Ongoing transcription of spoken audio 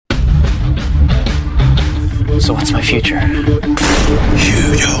So what's my future? You don't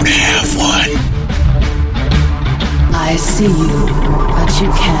have one. I see you, but you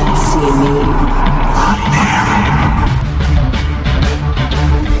can't see me.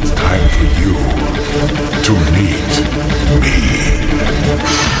 It's time for you to meet me.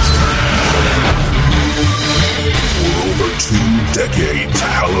 For over 2 decades,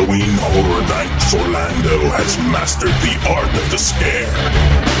 Halloween Horror Nights Orlando has mastered the art of the scare.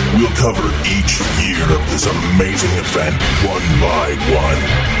 We'll cover each year of this amazing event one by one,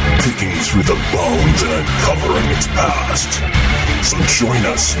 picking through the bones and uncovering its past. So join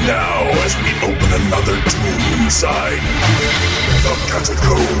us now as we open another tomb inside the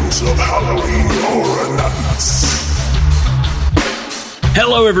Catacombs of Halloween Horror Nights.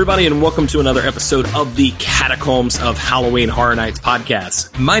 Hello, everybody, and welcome to another episode of the Catacombs of Halloween Horror Nights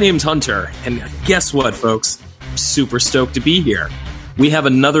podcast. My name's Hunter, and guess what, folks? Super stoked to be here. We have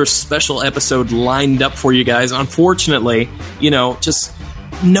another special episode lined up for you guys. Unfortunately, just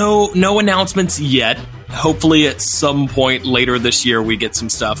no announcements yet. Hopefully at some point later this year we get some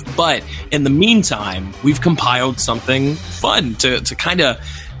stuff. But in the meantime, we've compiled something fun to kind of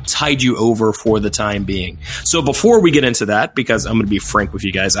tide you over for the time being. So before we get into that, because I'm going to be frank with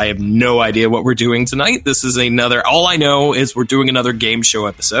you guys, I have no idea what we're doing tonight. This is all I know is we're doing another game show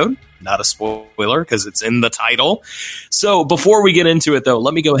episode. Not a spoiler because it's in the title. So before we get into it, though,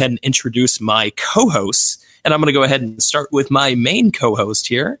 let me go ahead and introduce my co-hosts. And I'm going to go ahead and start with my main co-host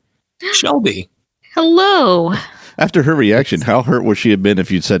here, Shelby. Hello. After her reaction, how hurt would she have been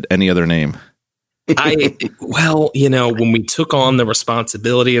if you'd said any other name? When we took on the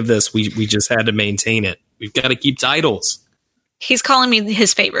responsibility of this, we just had to maintain it. We've got to keep titles. He's calling me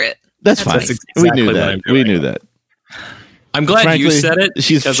his favorite. That's fine. Exactly we knew that. We knew that. I'm glad Frankly, you said it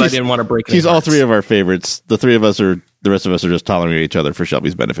because I didn't want to break it. She's all three of our favorites. The rest of us are just tolerating each other for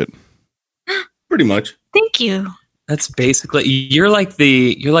Shelby's benefit. Pretty much. Thank you. That's basically you're like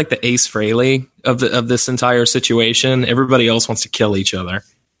the Ace Frehley of this entire situation. Everybody else wants to kill each other.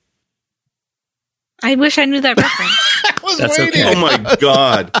 I wish I knew that reference. That's okay. Oh my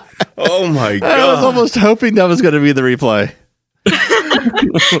god. I was almost hoping that was going to be the replay.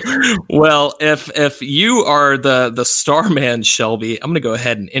 Well, if you are the star man, Shelby, I'm going to go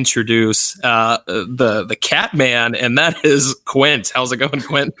ahead and introduce the cat man, and that is Quint. How's it going,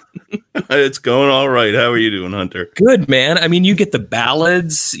 Quint? It's going all right. How are you doing, Hunter? Good, man. I mean, you get the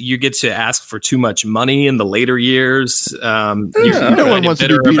ballads. You get to ask for too much money in the later years. No one wants to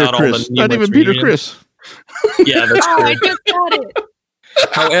be Peter Chris. Not even Peter Chris. Yeah, that's true. I just got it.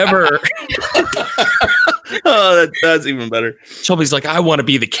 However, that's even better. Shelby's like, I want to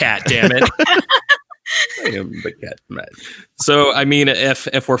be the cat, damn it. I am the cat man. So, I mean,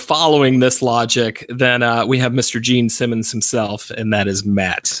 if we're following this logic, then we have Mr. Gene Simmons himself, and that is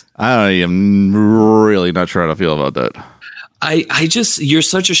Matt. I am really not sure how to feel about that. You're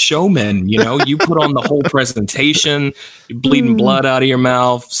such a showman, you put on the whole presentation, you're bleeding blood out of your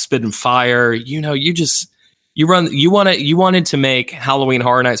mouth, spitting fire, you wanted to make Halloween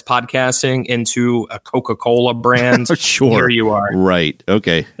Horror Nights podcasting into a Coca-Cola brand. Sure. Here you are. Right.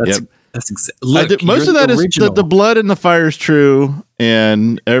 Okay. That's exactly. Most of that is the blood and the fire is true.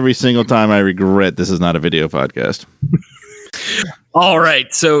 And every single time I regret this is not a video podcast. All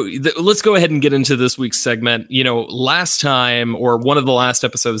right, so let's go ahead and get into this week's segment. Last time, or one of the last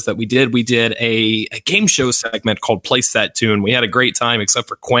episodes that we did a game show segment called Place That Tune. We had a great time, except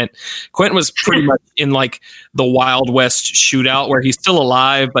for Quint. Quint was pretty much in like the Wild West shootout where he's still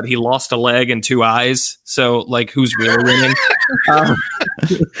alive, but he lost a leg and 2 eyes. So, like, who's really winning?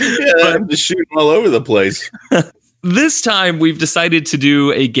 I'm just shooting all over the place. This time, we've decided to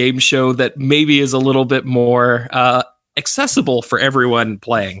do a game show that maybe is a little bit more accessible for everyone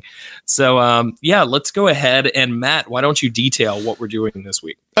playing. So, let's go ahead. And Matt, why don't you detail what we're doing this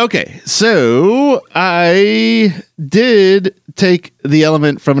week? Okay, so I did take the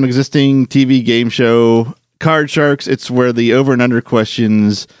element from an existing TV game show, Card Sharks. It's where the over and under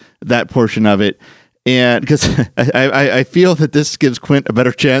questions, that portion of it. And because I feel that this gives Quint a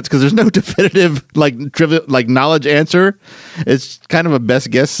better chance because there's no definitive knowledge answer. It's kind of a best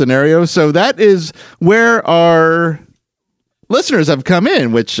guess scenario. So that is where our listeners have come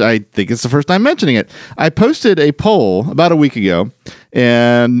in, which I think is the first time mentioning it. I posted a poll about a week ago,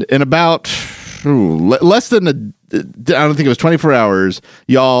 and in about less than I don't think it was 24 hours,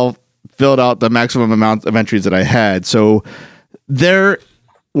 y'all filled out the maximum amount of entries that I had. So there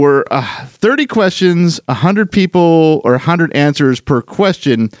were 30 questions, 100 people, or 100 answers per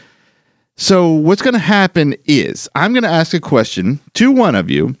question. So what's going to happen is I'm going to ask a question to one of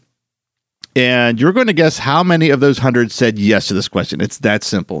you, And you're going to guess how many of those 100 said yes to this question. It's that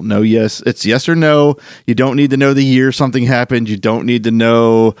simple. No, yes. It's yes or no. You don't need to know the year something happened. You don't need to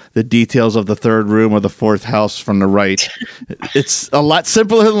know the details of the third room or the fourth house from the right. It's a lot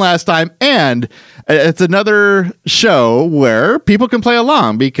simpler than last time. And it's another show where people can play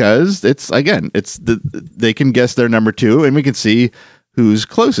along because they can guess their number 2 and we can see who's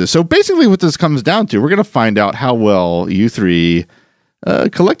closest. So basically what this comes down to, we're going to find out how well you three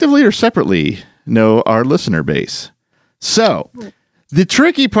collectively or separately know our listener base. So the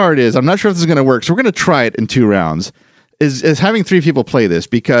tricky part is, I'm not sure if this is going to work, so we're going to try it in 2 rounds, is having 3 people play this,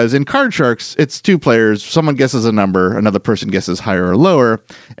 because in Card Sharks, it's 2 players, someone guesses a number, another person guesses higher or lower,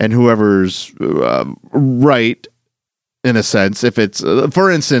 and whoever's right, in a sense, if it's,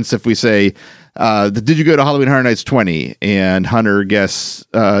 for instance, if we say, did you go to Halloween Horror Nights 20? And Hunter guess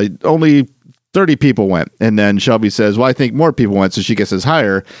only 30 people went. And then Shelby says, well, I think more people went, so she guesses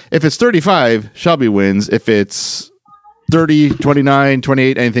higher. If it's 35, Shelby wins. If it's 30, 29,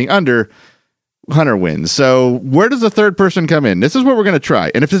 28, anything under, Hunter wins. So where does the third person come in? This is what we're going to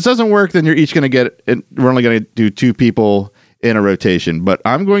try. And if this doesn't work, then you're each going to get, we're only going to do 2 people in a rotation. But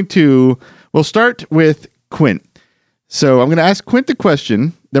we'll start with Quint. So I'm going to ask Quint the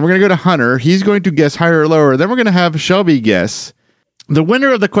question. Then we're going to go to Hunter. He's going to guess higher or lower. Then we're going to have Shelby guess. The winner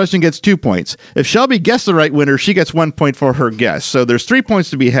of the question gets 2 points. If Shelby guessed the right winner, she gets 1 point for her guess. So there's 3 points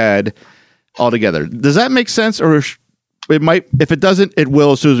to be had altogether. Does that make sense? Or it might, if it doesn't, it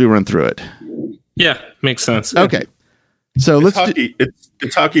will as soon as we run through it. Yeah, makes sense. Okay. So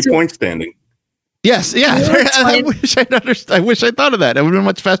it's hockey point standing. Yes. Yeah. I wish I thought of that. It would have been a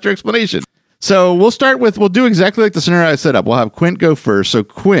much faster explanation. So we'll do exactly like the scenario I set up. We'll have Quint go first. So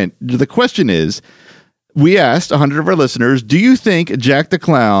Quint, the question is, we asked 100 of our listeners, do you think Jack the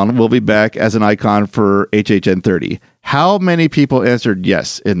Clown will be back as an icon for HHN 30? How many people answered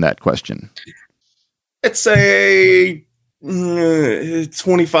yes in that question? Let's say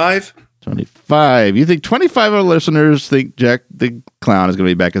 25. 25. You think 25 of our listeners think Jack the Clown is going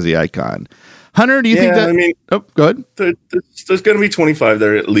to be back as the icon? Hunter, do you think that? I mean, go ahead. There's going to be 25 that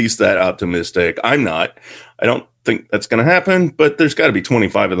are at least that optimistic. I'm not. I don't think that's going to happen, but there's got to be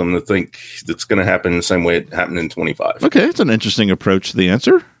 25 of them that think that's going to happen the same way it happened in 25. Okay, it's an interesting approach to the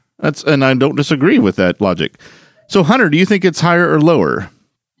answer. And I don't disagree with that logic. So, Hunter, do you think it's higher or lower?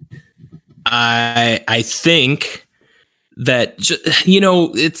 I think that,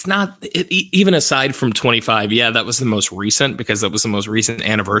 it's not, even aside from 25, yeah, that was the most recent, because that was the most recent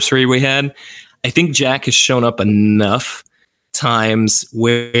anniversary we had. I think Jack has shown up enough times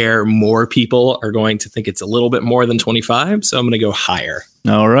where more people are going to think it's a little bit more than 25, so I'm going to go higher.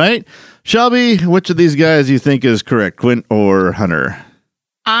 All right. Shelby, which of these guys do you think is correct, Quint or Hunter?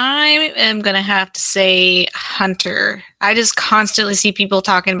 I am going to have to say Hunter. I just constantly see people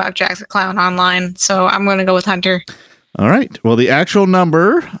talking about Jack the Clown online, so I'm going to go with Hunter. All right. Well, the actual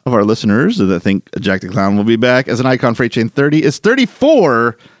number of our listeners that think Jack the Clown will be back as an icon for HN 30 is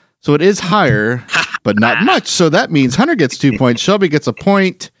 34, so it is higher, but not much. So that means Hunter gets 2 points, Shelby gets a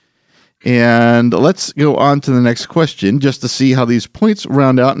point, and let's go on to the next question just to see how these points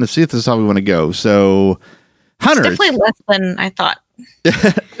round out and to see if this is how we want to go. So, Hunter. It's definitely less than I thought.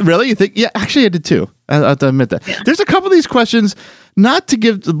 Really? You think? Yeah, actually, I did too. I have to admit that. Yeah. There's a couple of these questions, not to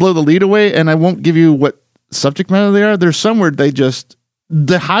blow the lead away, and I won't give you what subject matter they are. There's some where they just,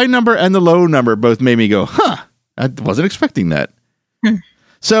 the high number and the low number both made me go, I wasn't expecting that.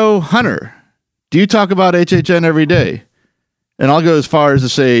 So, Hunter, do you talk about HHN every day? And I'll go as far as to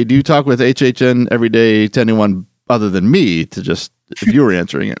say, do you talk with HHN every day to anyone other than me, to just, if you were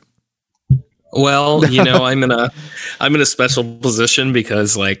answering it? Well, I'm in a special position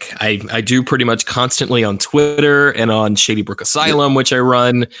because I do pretty much constantly on Twitter and on Shady Brook Asylum, which I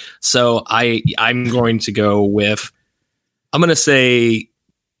run. So I'm going to go with, I'm going to say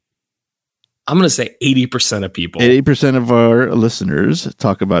 80% of people. 80% of our listeners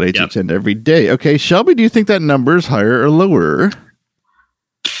talk about HHN every day. Okay, Shelby, do you think that number is higher or lower?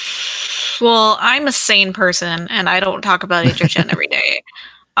 Well, I'm a sane person and I don't talk about HHN every day.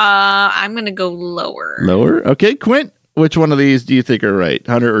 I'm going to go lower. Lower? Okay, Quint, which one of these do you think are right,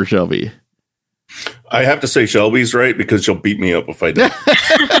 Hunter or Shelby? I have to say Shelby's right because she'll beat me up if I don't.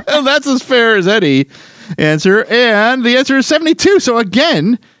 Well, that's as fair as any answer. And the answer is 72. So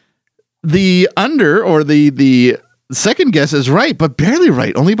again, the under or the second guess is right, but barely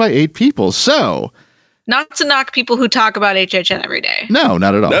right, only by 8 people. So, not to knock people who talk about HHN every day. No,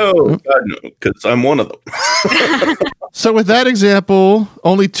 not at all. No, God, no, because I'm one of them. So with that example,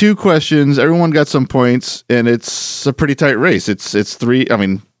 only 2 questions. Everyone got some points, and it's a pretty tight race. It's 3. I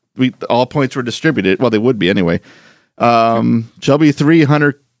mean, all points were distributed. Well, they would be anyway. Shelby 3,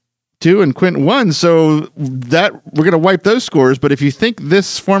 Hunter 2 and Quint 1. So that we're going to wipe those scores. But if you think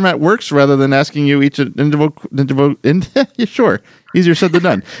this format works, rather than asking you each individual sure, easier said than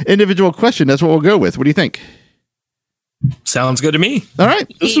done. Individual question. That's what we'll go with. What do you think? Sounds good to me. All right.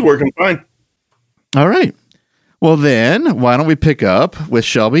 This is working fine. All right. Well, then, why don't we pick up with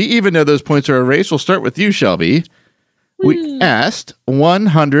Shelby? Even though those points are erased, we'll start with you, Shelby. We asked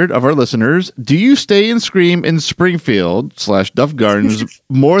 100 of our listeners, do you stay and scream in Springfield / Duff Gardens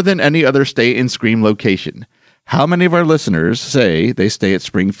more than any other stay and scream location? How many of our listeners say they stay at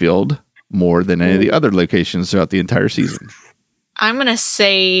Springfield more than any of the other locations throughout the entire season? I'm going to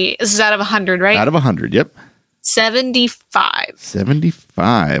say, this is out of 100, right? Out of 100, yep. 75.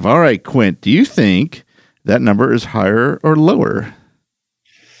 75. All right, Quint, do you think that number is higher or lower?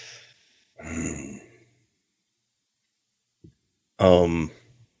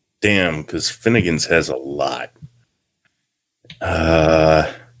 Damn, because Finnegan's has a lot. I'm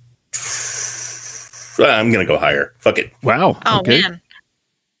gonna go higher. Fuck it. Wow. Oh, okay. man.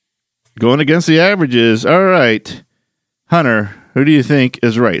 Going against the averages. All right. Hunter, who do you think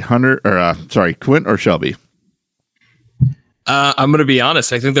is right? Quint or Shelby? I'm going to be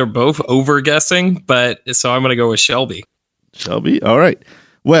honest. I think they're both over guessing, so I'm going to go with Shelby. Shelby. All right.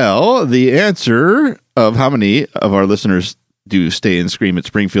 Well, the answer of how many of our listeners do stay and scream at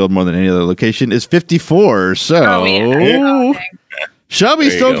Springfield more than any other location is 54. So Shelby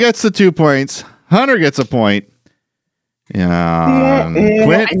still gets the 2 points. Hunter gets a point. Yeah.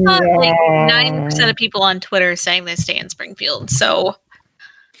 I saw like 90% of people on Twitter saying they stay in Springfield. So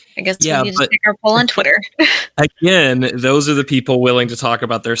I guess we need to take our poll on Twitter. Again, those are the people willing to talk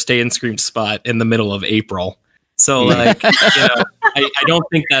about their stay and scream spot in the middle of April. So, I don't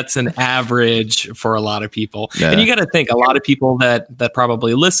think that's an average for a lot of people. Yeah. And you got to think, a lot of people that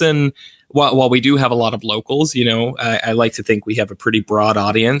probably listen, while we do have a lot of locals, I like to think we have a pretty broad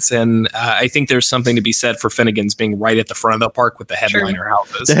audience. And I think there's something to be said for Finnegan's being right at the front of the park with the headliner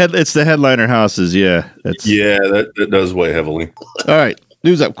houses. It's the headliner houses, yeah. That does weigh heavily. All right,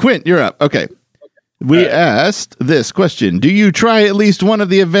 news up. Quint, you're up. Okay. We asked this question. Do you try at least one of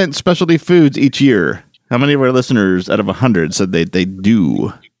the event specialty foods each year? How many of our listeners out of 100 said they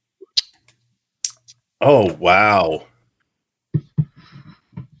do? Oh, wow.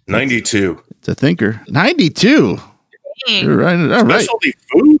 92. It's a thinker. 92. You're right. All right. Specialty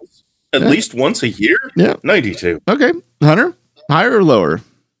foods at least once a year? Yeah. 92. Okay. Hunter, higher or lower?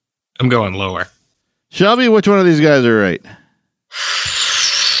 I'm going lower. Shelby, which one of these guys are right?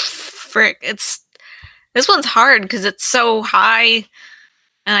 Frick. This one's hard because it's so high.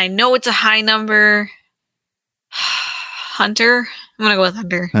 And I know it's a high number. Hunter. I'm going to go with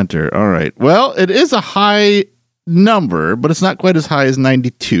Hunter. Hunter. All right. Well, it is a high number, but it's not quite as high as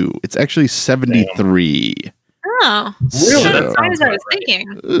 92. It's actually 73. Oh. Really? Not as high as I was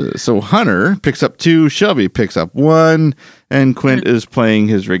thinking. So Hunter picks up 2, Shelby picks up 1, and Quint is playing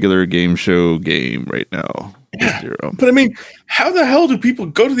his regular game show game right now. 0. But I mean, how the hell do people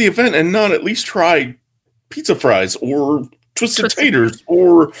go to the event and not at least try pizza fries or twisted taters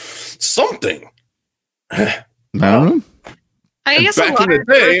or something? I don't know. I guess back in the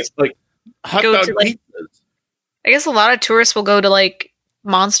day, like hot dog pizzas. I guess a lot of tourists will go to like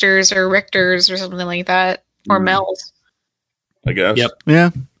Monsters or Richter's or something like that, or Mel's. I guess. Yep. Yeah.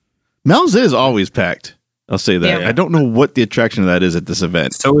 Mel's is always packed. I'll say that. Yeah. I don't know what the attraction of that is at this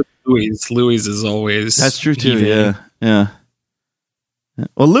event. So is Louis. Louis is always. That's true too. even. Yeah.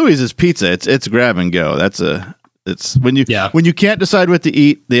 Well, Louis is pizza. It's grab and go. It's when you can't decide what to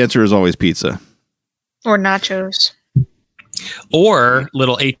eat, the answer is always pizza. Or nachos. Or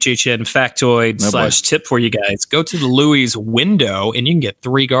little HHN factoid / tip for you guys. Go to the Louis window and you can get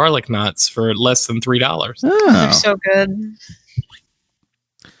 3 garlic knots for less than $3. Oh. They're so good.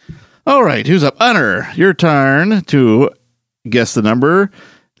 All right, who's up? Hunter, your turn to guess the number.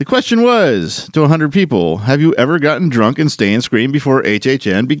 The question was, to 100 people, have you ever gotten drunk and stay and scream before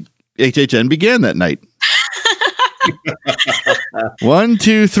HHN began that night? 1,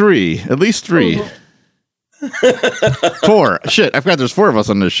 2, 3. At least 3. Ooh. 4. Shit, I forgot there's 4 of us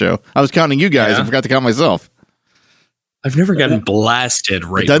on this show. I was counting you guys. I forgot to count myself. I've never gotten blasted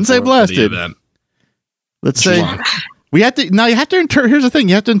right. It doesn't say blasted. Let's say we have to. Now you have to interpret. Here's the thing: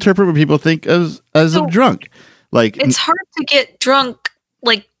 you have to interpret what people think as of drunk. Like it's hard to get drunk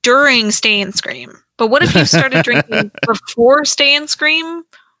like during Stay and Scream. But what if you started drinking before Stay and Scream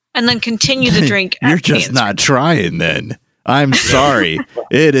and then continue to drink? You're just not trying. Then I'm sorry.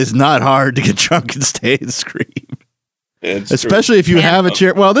 It is not hard to get drunk and stay and scream. Especially if you have a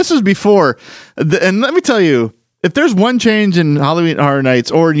chair. Well, this is before. And let me tell you, if there's one change in Halloween Horror Nights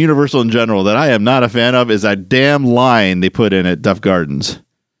or in Universal in general that I am not a fan of, is that damn line they put in at Duff Gardens.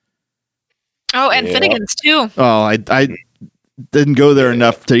 Oh, and Finnegan's too. Oh, I didn't go there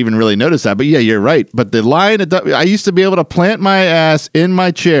enough to even really notice that. But yeah, you're right. But the line, I used to be able to plant my ass in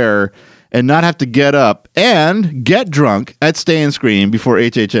my chair and not have to get up and get drunk at Stay and Scream before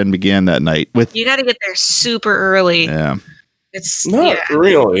HHN began that night. You got to get there super early. Yeah. It's not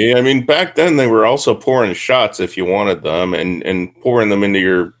really. I mean, back then they were also pouring shots if you wanted them, and pouring them into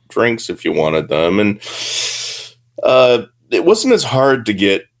your drinks if you wanted them, and it wasn't as hard to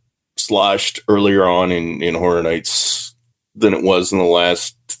get sloshed earlier on in Horror Nights than it was in the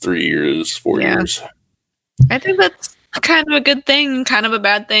last 4 years. I think that's kind of a good thing, kind of a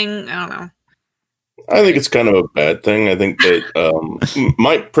bad thing. I don't know. I think it's kind of a bad thing. I think that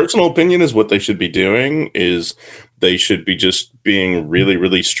my personal opinion is what they should be doing is they should be just being really,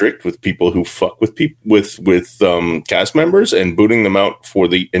 really strict with people who fuck with cast members and booting them out for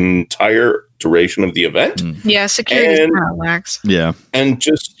the entire duration of the event. Yeah, security is kind of lax. Yeah, and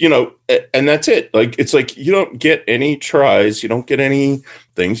just and that's it. Like it's like you don't get any tries, you don't get any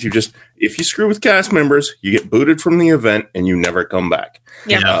things. You just if you screw with cast members, you get booted from the event and you never come back.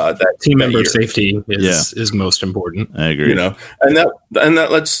 Yeah, that team member safety is most important. I agree. And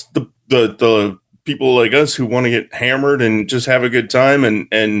that lets the people like us who want to get hammered and just have a good time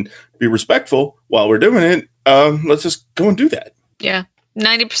and be respectful while we're doing it. Let's just go and do that. Yeah.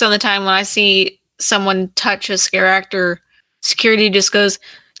 90% of the time when I see someone touch a scare actor, security just goes,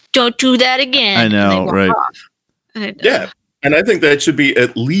 "Don't do that again." I know, right? And I think that should be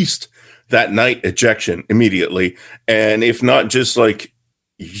at least that night ejection immediately. And if not, just like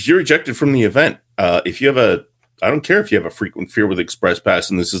you're ejected from the event. If you have I don't care if you have a frequent fear with Express Pass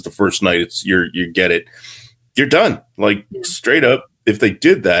and this is the first night, you get it. You're done. Like straight up, if they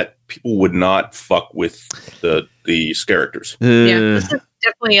did that, people would not fuck with the characters. This is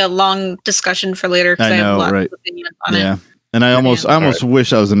definitely a long discussion for later because I have a lot of opinions on it. And I almost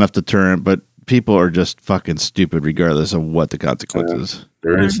wish I was enough deterrent, but people are just fucking stupid regardless of what the consequences.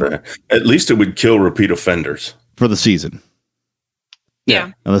 There is that. At least it would kill repeat offenders for the season.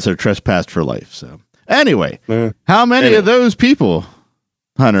 Yeah. Unless they're trespassed for life. So anyway, how many of those people,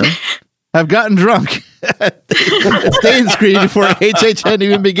 Hunter, have gotten drunk at Stay and Scream before HHN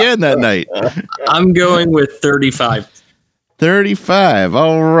even began that night? I'm going with 35. 35.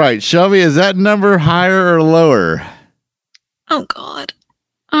 All right. Shelby, is that number higher or lower? Oh, God.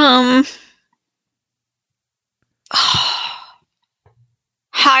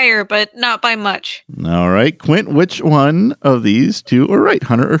 Higher, but not by much. All right. Quint, which one of these two are right,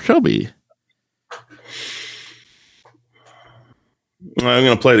 Hunter or Shelby? I'm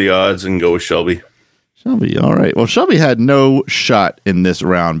going to play the odds and go with Shelby. Shelby, all right. Well, Shelby had no shot in this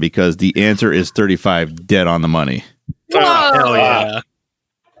round because the answer is 35, dead on the money. Whoa. Hell yeah.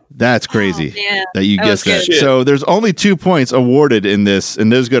 That's crazy that you guessed that. Shit. So there's only 2 points awarded in this, and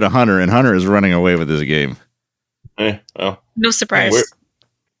those go to Hunter, and Hunter is running away with this game. Well, No surprise.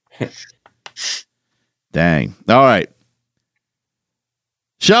 Dang. All right.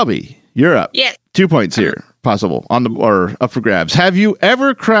 Shelby, you're up. Yes. 2 points here. Possible or up for grabs. Have you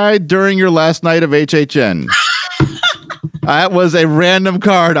ever cried during your last night of HHN? That was a random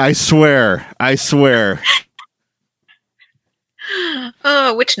card. I swear.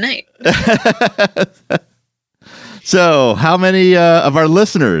 Oh, which night? So, how many of our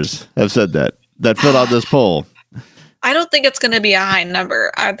listeners have said that filled out this poll? I don't think it's going to be a high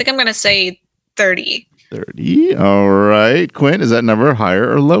number. I think I'm going to say 30. 30. All right. Quinn, is that number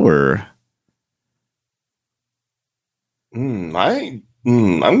higher or lower? I'm going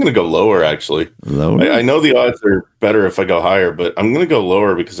to go lower, actually. Lower? I know the odds are better if I go higher, but I'm going to go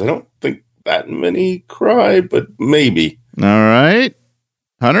lower because I don't think that many cry, but maybe. All right.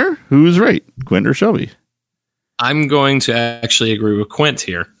 Hunter, who's right? Quint or Shelby? I'm going to actually agree with Quint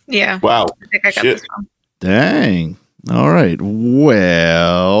here. Yeah. Wow. I think I got this wrong. Dang. All right.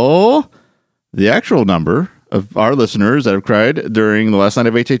 Well, the actual number of our listeners that have cried during the last night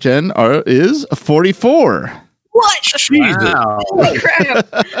of HHN is 44. What? Wow. Holy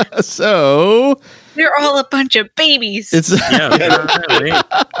crap. So They're all a bunch of babies. it's Yeah.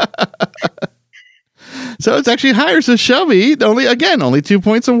 so it's actually higher. So Shelby, only 2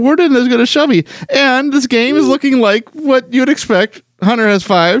 points awarded, and those go to Shelby. And this game is looking like what you'd expect. Hunter has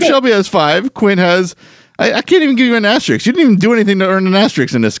 5, Shelby has 5, Quinn has. I can't even give you an asterisk. You didn't even do anything to earn an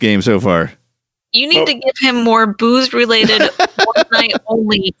asterisk in this game so far. You need to give him more booze-related one-night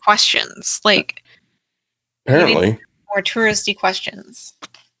only questions. Like, Apparently. more touristy questions.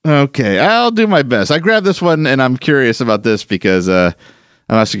 Okay, I'll do my best. I grabbed this one, and I'm curious about this because I'm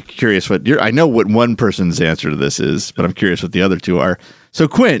actually curious I know what one person's answer to this is, but I'm curious what the other two are. So,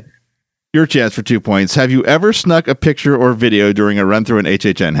 Quint, your chance for 2 points. Have you ever snuck a picture or video during a run through an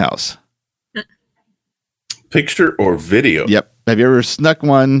HHN house? Picture or video? Yep. Have you ever snuck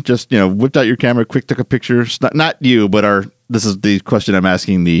one? Just, whipped out your camera, quick took a picture. Not you, but this is the question I'm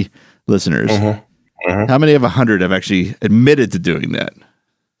asking the listeners. How many of 100 have actually admitted to doing that?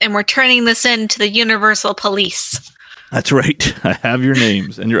 And we're turning this into the Universal Police. That's right. I have your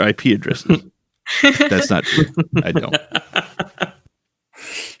names and your IP addresses. That's not true. I don't.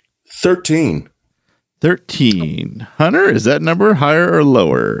 13. 13. Hunter, is that number higher or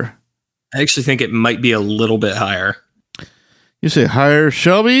lower? I actually think it might be a little bit higher. You say higher.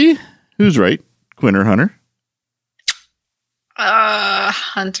 Shelby? Who's right? Quinn or Hunter?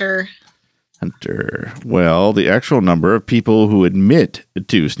 Hunter. Hunter. Well, the actual number of people who admit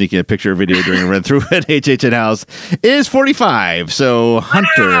to sneaking a picture or video during a run through at HHN House is 45. So Hunter.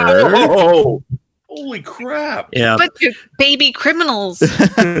 Oh, holy crap. Yeah. But you're baby criminals.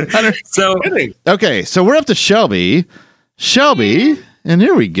 Hunter. So, Okay, so we're up to Shelby. Shelby, and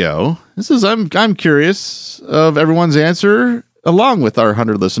here we go. I'm curious of everyone's answer along with our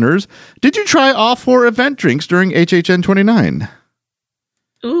 100 listeners. Did you try all 4 event drinks during HHN 29?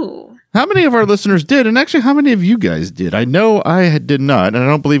 Ooh. How many of our listeners did? And actually, how many of you guys did? I know I did not, and I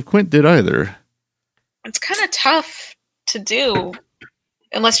don't believe Quint did either. It's kind of tough to do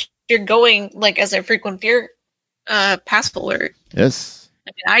unless you're going as a frequent beer pass holder. Yes.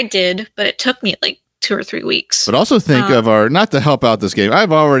 I mean, I did, but it took me 2 or 3 weeks. But also think of not to help out this game.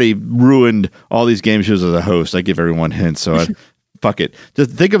 I've already ruined all these game shows as a host. I give everyone hints, so fuck it.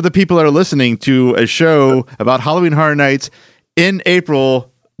 Just think of the people that are listening to a show about Halloween Horror Nights in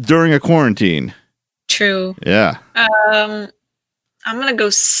April during a quarantine. True. Yeah. I'm going to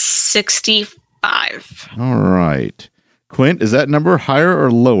go 65. All right. Quint, is that number higher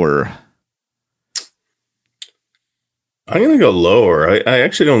or lower? I'm going to go lower. I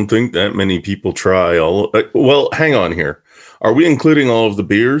actually don't think that many people try well, hang on here. Are we including all of the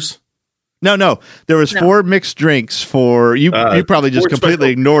beers? No. There was 4 mixed drinks for you. You probably just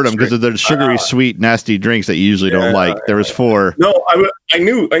completely ignored them because of the sugary, sweet, nasty drinks that you usually don't like. There was 4. No, I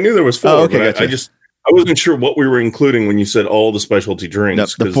knew there was 4. Oh, okay, but gotcha. I wasn't sure what we were including when you said all the specialty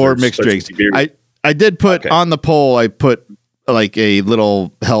drinks. The 4 mixed drinks. I did put on the poll. I put a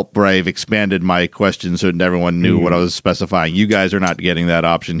little help where I've expanded my question so that everyone knew what I was specifying. You guys are not getting that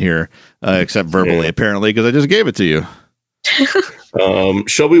option here, except verbally, apparently, because I just gave it to you.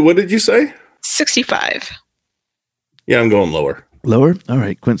 Shelby, what did you say? 65. Yeah, I'm going lower. Lower? All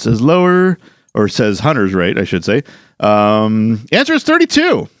right. Quint says lower, or says Hunter's right, I should say. Answer is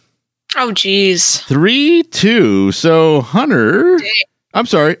 32. Oh, geez. 3-2. So Hunter. Dang. I'm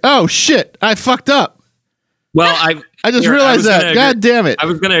sorry. Oh, shit. I fucked up. Well, I just realized that. God damn it. I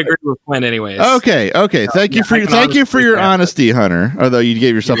was going to agree with Quinn anyways. Okay. Thank you for your honesty, Hunter. Although you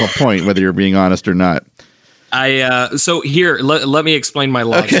gave yourself a point, whether you're being honest or not. So here, let me explain my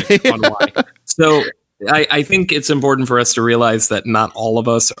logic on why. So I think it's important for us to realize that not all of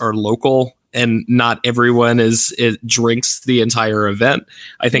us are local and not everyone drinks the entire event.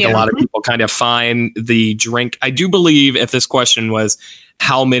 I think a lot of people kind of find the drink. I do believe if this question was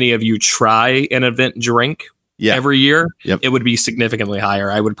how many of you try an event drink every year, it would be significantly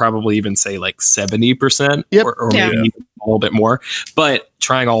higher. I would probably even say 70% or maybe even a little bit more. But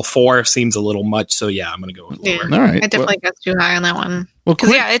trying all 4 seems a little much. So I'm going to go with lower. All right. I definitely got too high on that one. Well,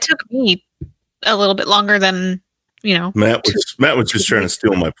 it took me a little bit longer than Matt was just trying to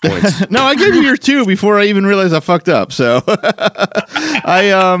steal my points. No, I gave you your 2 before I even realized I fucked up. So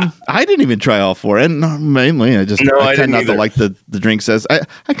I didn't even try all 4, and mainly I tend not to like the drink says.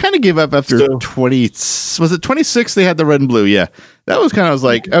 I kind of gave up after 20. Was it 26? They had the red and blue. Yeah, that was kind of. I was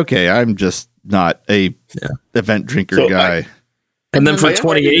like, okay, I'm just not a event drinker guy. And then for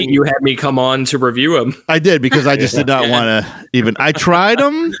 28, you had me come on to review them. I did because I just did not want to even. I tried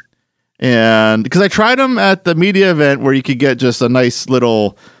them. And because I tried them at the media event where you could get just a nice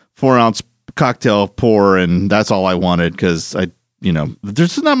little 4-ounce cocktail pour, and that's all I wanted because they're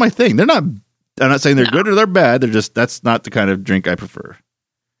just not my thing. I'm not saying they're good or they're bad. That's not the kind of drink I prefer.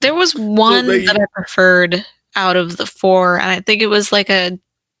 There was one that I preferred out of the 4, and I think it was a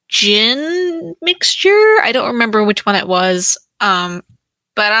gin mixture. I don't remember which one it was. But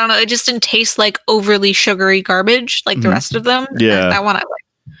I don't know. It just didn't taste like overly sugary garbage like the rest of them. Yeah. That one I liked.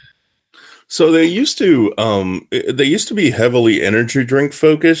 So they used to be heavily energy drink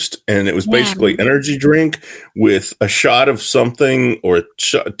focused, and it was basically energy drink with a shot of something or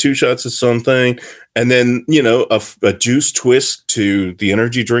 2 shots of something, and then a juice twist to the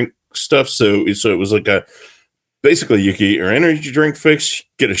energy drink stuff. So it was basically you could get your energy drink fix,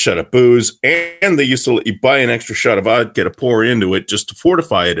 get a shot of booze, and they used to let you buy an extra shot of vodka, get a pour into it just to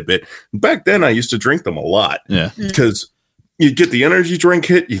fortify it a bit. Back then, I used to drink them a lot, because you get the energy drink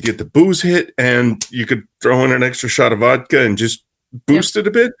hit, you get the booze hit, and you could throw in an extra shot of vodka and just boost it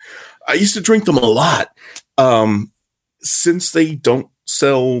a bit. I used to drink them a lot. Since they don't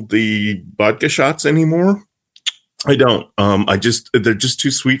sell the vodka shots anymore, I don't. They're just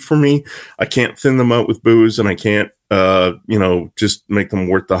too sweet for me. I can't thin them out with booze, and I can't, just make them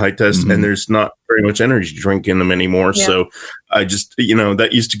worth the high test. And there's not very much energy drink in them anymore. Yeah. So I just, that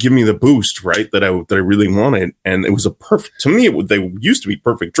used to give me the boost, right? That I really wanted. And it was they used to be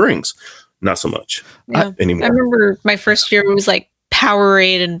perfect drinks. Not so much anymore. I remember my first year, it was like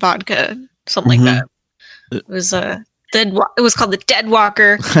Powerade and vodka, something like that. It was it was called the Dead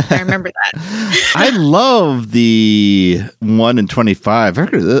Walker. I remember that. I love the 1 in 25. I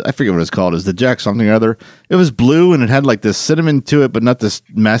forget what it's called. Is the Jack something or other? It was blue and it had like this cinnamon to it, but not this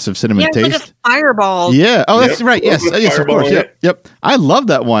massive cinnamon taste. Like a fireball. Yeah. Oh, that's right. Yes, of course. Yep. I love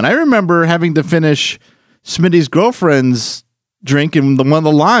that one. I remember having to finish Smitty's girlfriend's drink in one of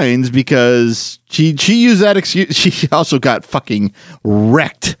the lines because she used that excuse. She also got fucking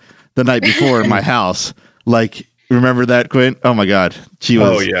wrecked the night before in my house. Like, remember that, Quint? Oh my God, she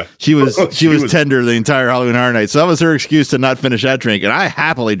was tender the entire Halloween Horror Night. So that was her excuse to not finish that drink, and I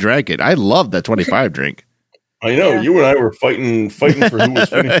happily drank it. I loved that 25 drink. I know you and I were fighting for who was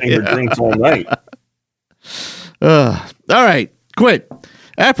finishing her drinks all night. All right, Quint.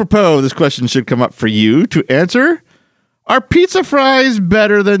 Apropos, this question should come up for you to answer. Are pizza fries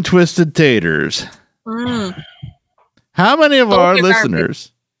better than twisted taters? How many of our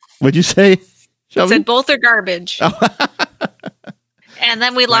listeners would you say? Shelby? Said both are garbage. And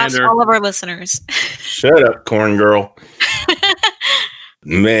then we lost all of our listeners. Shut up, corn girl.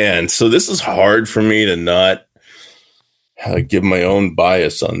 Man, so this is hard for me to not give my own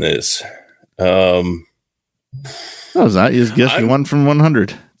bias on this. That was not. You just guessed 1 from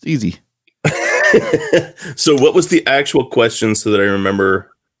 100. It's easy. So what was the actual question so that I remember?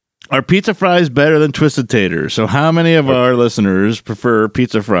 Are pizza fries better than twisted taters? So how many of our listeners prefer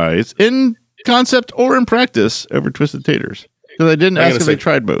pizza fries in concept or in practice over twisted taters? Because I didn't ask if they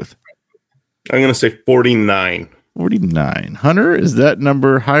tried both. I'm going to say 49. 49. Hunter, is that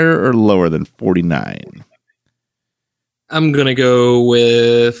number higher or lower than 49? I'm going to go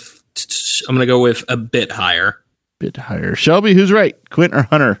with a bit higher. Bit higher. Shelby, who's right? Quint or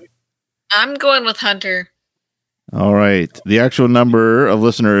Hunter? I'm going with Hunter. All right. The actual number of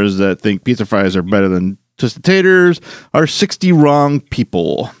listeners that think pizza fries are better than twisted taters are 60 wrong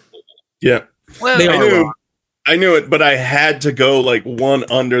people. Yeah. Well, I knew it, but I had to go like one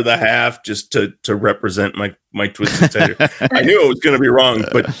under the half just to represent my twisted tater. I knew it was going to be wrong,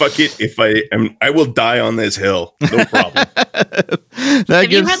 but fuck it. If I will die on this hill. No problem.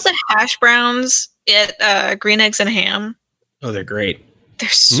 Have you had the hash browns at Green Eggs and Ham? Oh, they're great. They're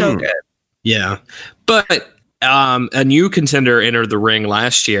so good. Yeah. But a new contender entered the ring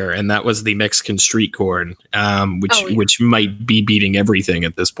last year, and that was the Mexican street corn, which might be beating everything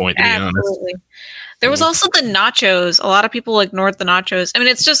at this point, to be honest. There was also the nachos. A lot of people ignored the nachos. I mean,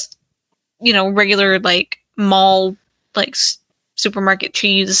 it's just, regular, like, mall, like, supermarket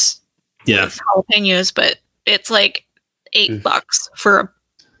cheese with jalapenos, but it's like $8 for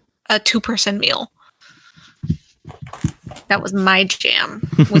a 2-person meal. That was my jam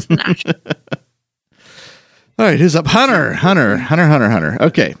with the nachos. All right, who's up? Hunter.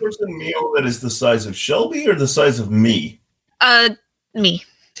 Okay. Person meal that is the size of Shelby or the size of me? Me.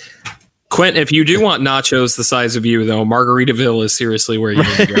 Quint, if you do want nachos the size of you, though, Margaritaville is seriously where you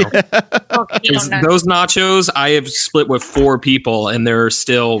need to go. Those nachos, I have split with 4 people, and there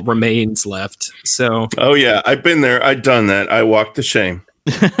still remains left. So, oh yeah, I've been there. I've done that. I walked the shame.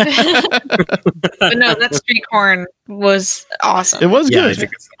 But no, that street corn was awesome. It was good. I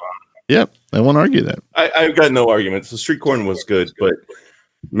think it's Yep, I won't argue that. I've got no arguments. The street corn was good, but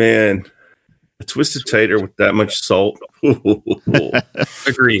man, a twisted tater with that much salt.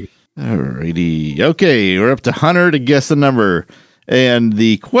 Agreed. Alrighty. Okay, we're up to Hunter to guess the number. And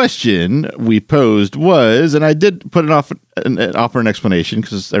the question we posed was, and I did put offer an explanation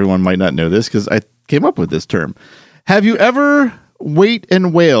because everyone might not know this because I came up with this term. Have you ever wait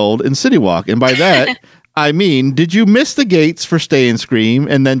and wailed in City Walk? And by that, I mean, did you miss the gates for Stay and Scream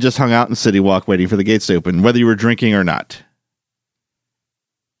and then just hung out in City Walk waiting for the gates to open, whether you were drinking or not?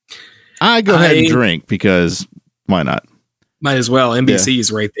 I go ahead and drink because why not? Might as well.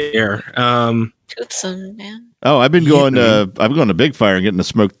 NBC's right there. Toothsome, man. Oh, I've been going to Big Fire and getting a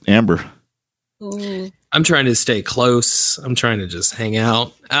smoked amber. Ooh. I'm trying to stay close. I'm trying to just hang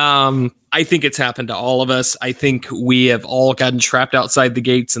out. I think it's happened to all of us. I think we have all gotten trapped outside the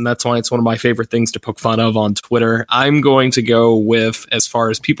gates, and that's why it's one of my favorite things to poke fun of on Twitter. I'm going to go with, as far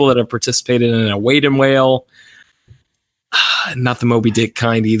as people that have participated in a wait and wail, not the Moby Dick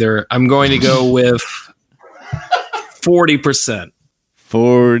kind either. I'm going to go with 40%.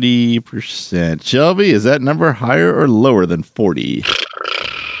 40%. Shelby, is that number higher or lower than 40?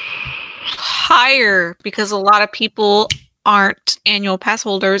 Higher, because a lot of people aren't annual pass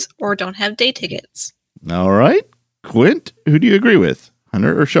holders or don't have day tickets. All right. Quint, who do you agree with?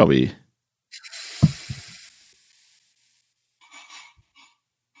 Hunter or Shelby?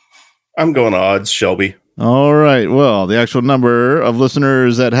 I'm going odds, Shelby. All right. Well, the actual number of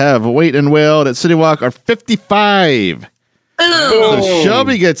listeners that have wait and wailed at City Walk are 55. So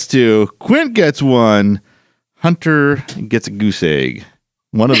Shelby gets 2, Quint gets 1, Hunter gets a goose egg.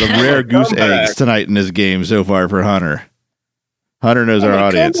 One of the rare goose eggs tonight in this game so far for Hunter. Hunter knows our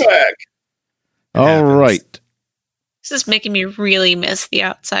audience. All right. This is making me really miss the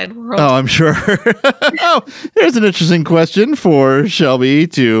outside world. Oh, I'm sure. Oh, here's an interesting question for Shelby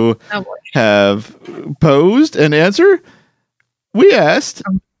to have posed and answer. We asked,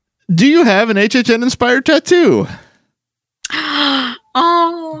 do you have an HHN-inspired tattoo?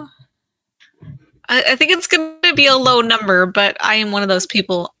 Oh, I think it's going to be a low number, but I am one of those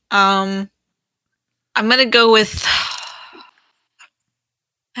people. I'm going to go with,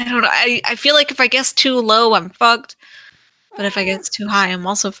 I don't know. I feel like if I guess too low, I'm fucked. But if I guess too high, I'm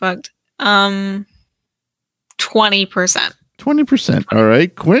also fucked. 20%. 20%. All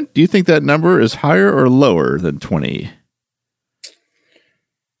right. Quint, do you think that number is higher or lower than 20?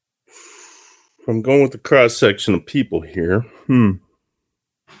 I'm going with the cross section of people here.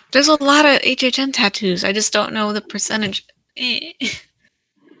 There's a lot of HHN tattoos. I just don't know the percentage. I'm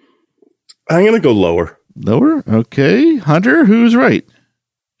going to go lower. Lower? Okay. Hunter, who's right?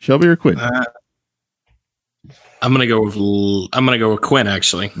 Shelby or Quint? I'm gonna go with Quinn,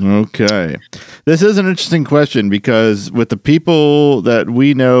 actually. Okay. This is an interesting question because with the people that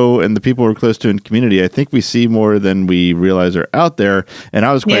we know and the people we're close to in community, I think we see more than we realize are out there. And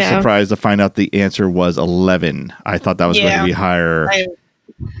I was quite surprised to find out the answer was 11. I thought that was going to be higher.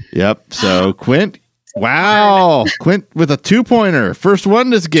 Yep. So Quint, wow. Quint with a 2-pointer. First one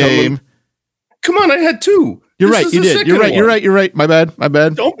this game. Come on, I had 2. You're right. You did. You're right. My bad.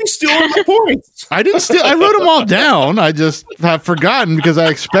 Don't be stealing my points. I didn't steal. I wrote them all down. I just have forgotten because I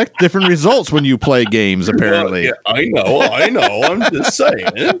expect different results when you play games, apparently. Well, yeah, I know. I'm just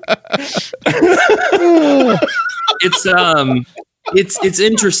saying. It's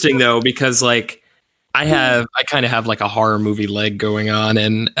interesting though, because like I kind of have like a horror movie leg going on,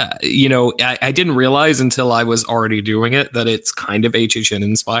 and I didn't realize until I was already doing it that it's kind of HHN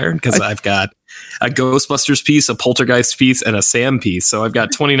inspired, because I've got a Ghostbusters piece, a Poltergeist piece, and a Sam piece. So I've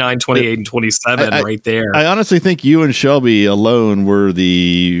got 29, 28, and 27 right there. I honestly think you and Shelby alone were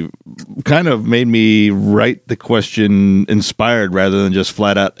the kind of made me write the question inspired rather than just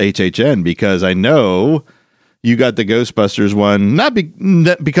flat out HHN, because I know you got the Ghostbusters one, not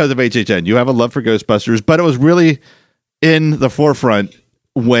because of HHN. You have a love for Ghostbusters, but it was really in the forefront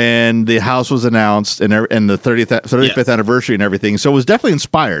when the house was announced and the 35th anniversary and everything. So it was definitely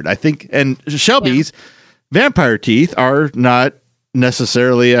inspired, I think. And Shelby's vampire teeth are not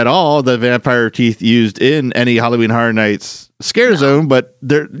necessarily at all the vampire teeth used in any Halloween Horror Nights scare zone, but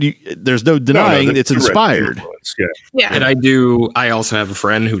there's no denying it's inspired. Yeah. And I also have a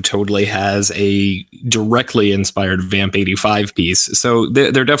friend who totally has a directly inspired Vamp 85 piece. So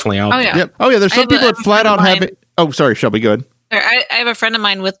they're definitely out there. Yep. Oh yeah, there's some people that flat out have it. Oh, sorry, Shelby, go ahead. I have a friend of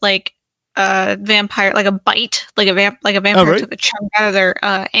mine with like a vampire, like a bite, like a vampire took a chunk out of their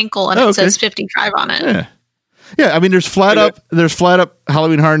ankle, and it says 55 on it. Yeah. I mean, there's flat up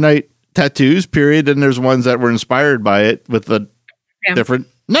Halloween Horror Night tattoos, period, and there's ones that were inspired by it with a different,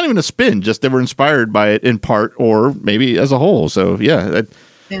 not even a spin, just they were inspired by it in part or maybe as a whole. So yeah.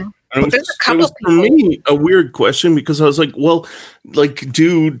 It was for me a weird question, because I was like, well, like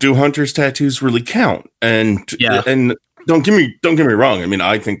do Hunter's tattoos really count? And don't get me wrong. I mean,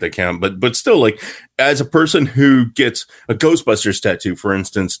 I think they count, but still, like, as a person who gets a Ghostbusters tattoo, for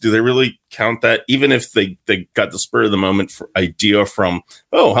instance, do they really count that? Even if they got the spur of the moment idea from,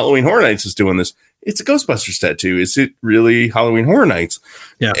 Halloween Horror Nights is doing this. It's a Ghostbusters tattoo. Is it really Halloween Horror Nights?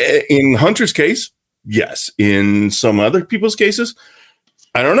 Yeah. In Hunter's case, yes. In some other people's cases,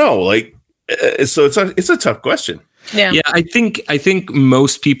 I don't know. Like, so it's a tough question. Yeah. I think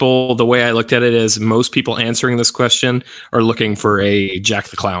most people, the way I looked at it is most people answering this question are looking for a Jack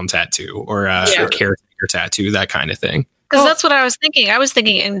the Clown tattoo or a caretaker tattoo, that kind of thing. Because that's what I was thinking. I was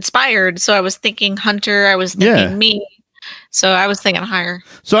thinking inspired. So I was thinking Hunter. I was thinking me. So I was thinking higher.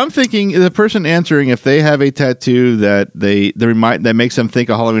 So I'm thinking the person answering, if they have a tattoo that that makes them think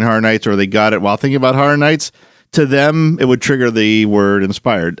of Halloween Horror Nights, or they got it while thinking about Horror Nights, to them it would trigger the word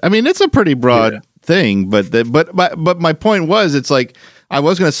inspired. I mean, it's a pretty broad thing thing. But my point was, it's like I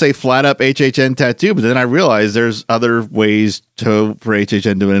was going to say flat up HHN tattoo, but then I realized there's other ways for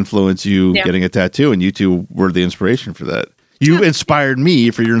HHN to influence you getting a tattoo, and you two were the inspiration for that. You inspired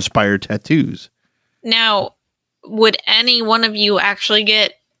me for your inspired tattoos. Now, would any one of you actually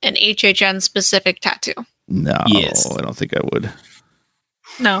get an HHN specific tattoo? No, yes. I don't think I would.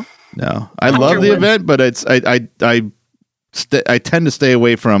 No. I love the event, but it's I tend to stay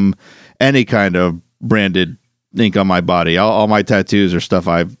away from any kind of branded ink on my body. All my tattoos are stuff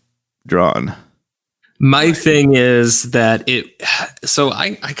I've drawn. My thing is that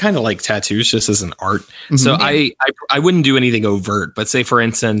I kind of like tattoos just as an art. Mm-hmm. So I wouldn't do anything overt, but say for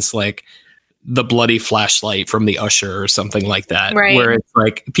instance, like the bloody flashlight from the Usher or something like that, right? Where it's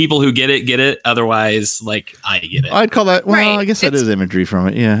like people who get it. Otherwise, like I get it. I'd call that. Well, right. I guess that is imagery from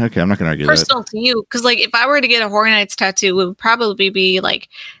it. Yeah. Okay. I'm not going to argue personal to you. Cause like if I were to get a Horror Nights tattoo, it would probably be like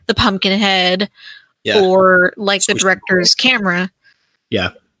the pumpkin head or like the director's camera.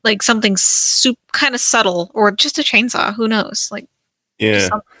 Yeah. Like something kind of subtle or just a chainsaw. Who knows? Like, yeah.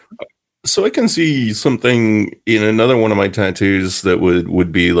 So I can see something in another one of my tattoos that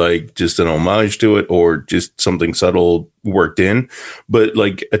would be like just an homage to it or just something subtle worked in. But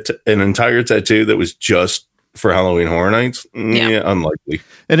like an entire tattoo that was just for Halloween Horror Nights, unlikely.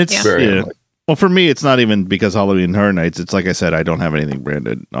 And it's very unlikely. Well, for me, it's not even because Halloween Horror Nights. It's like I said, I don't have anything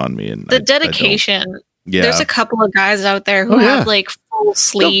branded on me. And the dedication. There's a couple of guys out there who have like full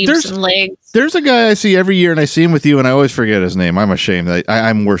sleeves and legs. There's a guy I see every year, and I see him with you, and I always forget his name. I'm ashamed.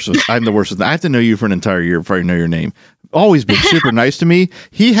 I'm worse. I'm the worst with that. I have to know you for an entire year before I know your name. Always been super nice to me.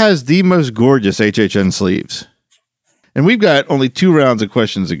 He has the most gorgeous HHN sleeves. And we've got only 2 rounds of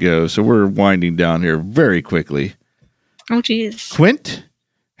questions to go, so we're winding down here very quickly. Oh, geez. Quint,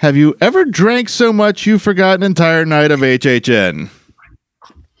 have you ever drank so much you forgot an entire night of HHN?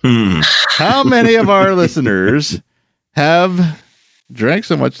 How many of our listeners have drank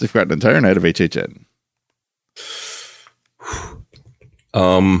so much they've got an entire night of HHN? I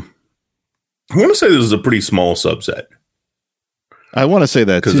want to say this is a pretty small subset. I want to say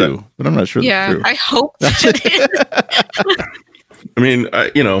that too, but I'm not sure. Yeah, I hope that it is. I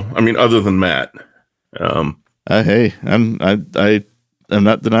mean, other than Matt. Hey, I'm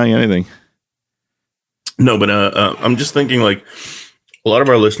not denying anything. No, but I'm just thinking like. A lot of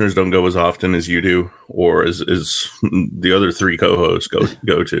our listeners don't go as often as you do, or as the other 3 co-hosts go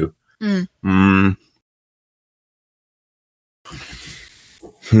to. I'm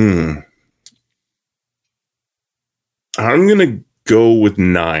gonna go with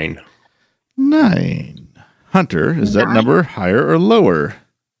 9. 9. Hunter, is that number higher or lower?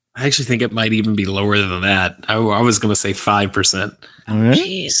 I actually think it might even be lower than that. I was gonna say 5%.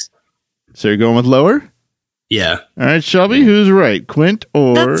 Jeez. So you're going with lower? Yeah. All right, Shelby, who's right? Quint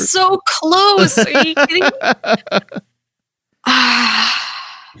or... That's so close. Are you kidding me? I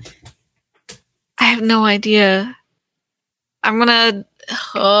have no idea. I'm gonna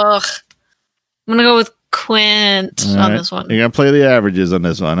go with Quint on this one. You're gonna play the averages on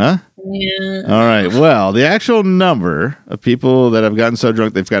this one, huh? Yeah. All right. Well, the actual number of people that have gotten so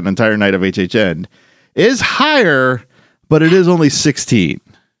drunk they've got an entire night of HHN is higher, but it is only 16.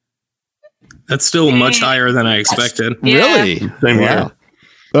 That's still much higher than I expected. Really? Same here.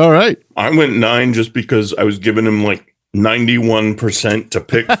 All right. I went 9 just because I was giving him like 91% to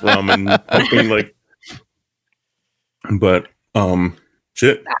pick from and hoping like, but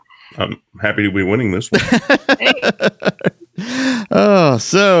shit. I'm happy to be winning this one.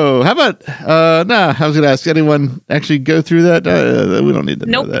 So how about I was gonna ask anyone actually go through that? We don't need to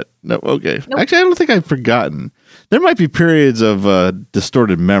know that. No, okay. Nope. Actually, I don't think I've forgotten. There might be periods of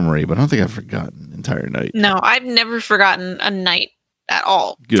distorted memory, but I don't think I've forgotten an entire night. No, I've never forgotten a night at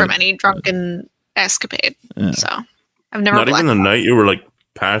all from any drunken escapade. Yeah. So I've never. Not even the night you were like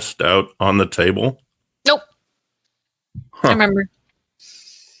passed out on the table. Nope. Huh. I remember.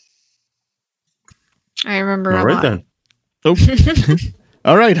 All right then. Oh.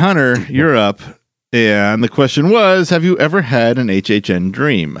 All right, Hunter, you're up. And the question was, have you ever had an HHN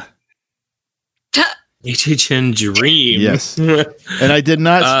dream? HHN dream? Yes. And I did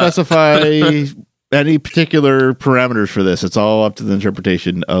not specify any particular parameters for this. It's all up to the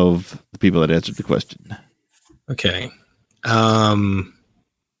interpretation of the people that answered the question. Okay. I'm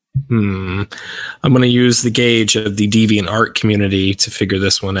going to use the gauge of the deviant art community to figure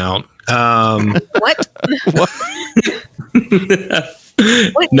this one out. What?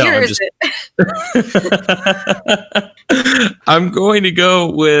 What year is it? I'm going to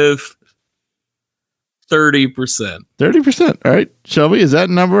go with 30%. 30%. All right. Shelby, is that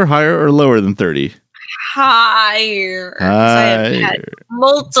number higher or lower than 30? Higher. 'Cause I have had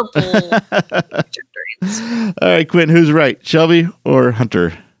multiple dreams. All right, Quentin, who's right? Shelby or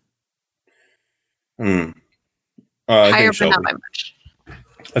Hunter? I Higher, think but not Shelby. by much.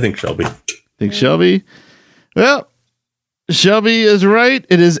 I think Shelby. Think Shelby? Well, Shelby is right.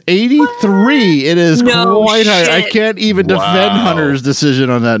 It is 83. It is No quite high. I shit. can't even defend Wow. Hunter's decision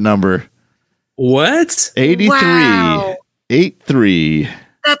on that number. What? 83. Wow. 83.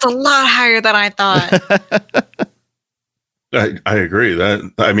 That's a lot higher than I thought. I agree.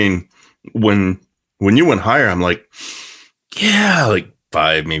 That I mean, when you went higher, I'm like, yeah, like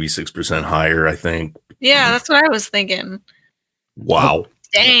 5, maybe 6% higher. I think. Yeah, that's what I was thinking. Wow.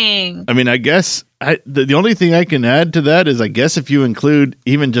 Dang. I mean, I guess the only thing I can add to that is I guess if you include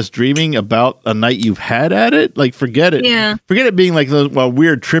even just dreaming about a night you've had at it, like forget it. Yeah. Forget it being like a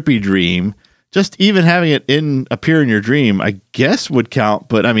weird trippy dream. Just even having it appear in your dream, I guess would count.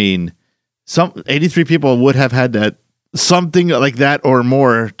 But I mean, some 83 people would have had that something like that or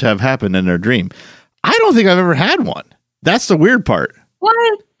more to have happened in their dream. I don't think I've ever had one. That's the weird part.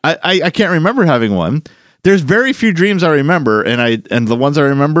 What? I can't remember having one. There's very few dreams I remember, and the ones I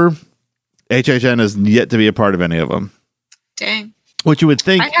remember, HHN is yet to be a part of any of them. Dang. What you would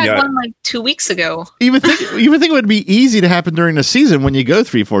think, I had one like 2 weeks ago. you would think it would be easy to happen during the season when you go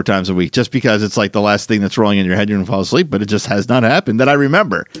 3-4 times a week, just because it's like the last thing that's rolling in your head, you're gonna fall asleep. But it just has not happened that I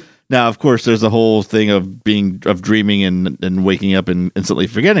remember. Now, of course, there's the whole thing of dreaming and waking up and instantly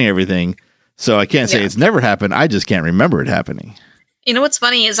forgetting everything. So I can't say it's never happened. I just can't remember it happening. You know what's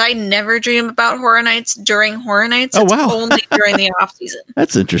funny is I never dream about Horror Nights during Horror Nights. Oh, It's wow. only during the off season.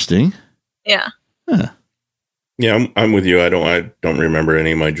 That's interesting. Yeah. Huh. Yeah, I'm with you. I don't remember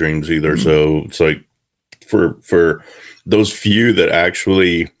any of my dreams either. So it's like for those few that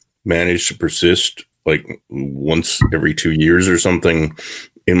actually manage to persist, like once every 2 years or something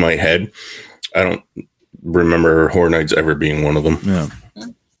in my head, I don't remember Horror Nights ever being one of them. Yeah.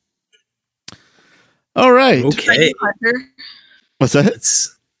 All right. Okay. Hunter, What's that?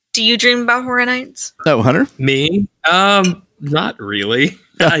 It's do you dream about Horror Nights? Oh, Hunter? me. Not really.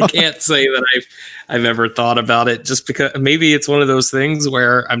 I can't say that I've ever thought about it, just because maybe it's one of those things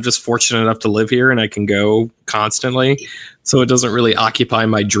where I'm just fortunate enough to live here and I can go constantly, so it doesn't really occupy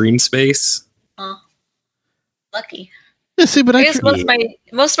my dream space. Lucky. Yeah, see, but I guess most of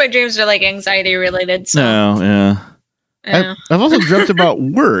my dreams are like anxiety related. So No, yeah. yeah. I've also dreamt about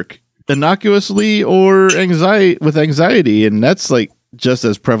work innocuously or anxiety, and that's like just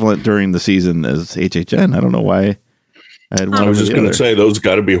as prevalent during the season as HHN. I don't know why I had one. I was just going to say those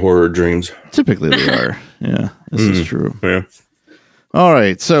got to be horror dreams. Typically they are. Yeah, this is true. Yeah. All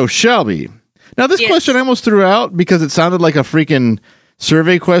right, so Shelby. Now this question I almost threw out because it sounded like a freaking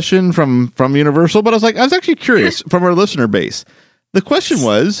survey question from Universal, but I was actually curious from our listener base. The question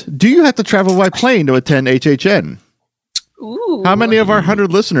was, do you have to travel by plane to attend HHN? Ooh. How many of our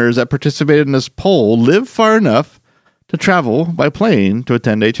 100 listeners that participated in this poll live far enough to travel by plane to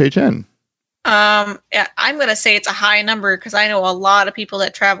attend HHN? Yeah, I'm gonna say it's a high number because I know a lot of people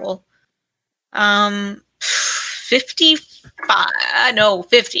that travel. 55. No,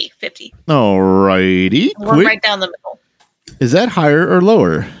 50. 50. All righty. We're right down the middle. Is that higher or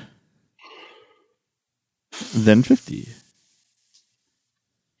lower than 50?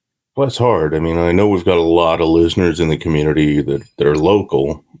 Well, that's hard. I mean, I know we've got a lot of listeners in the community that are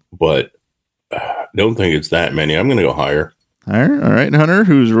local, but I don't think it's that many. I'm going to go higher. Higher? All right, Hunter,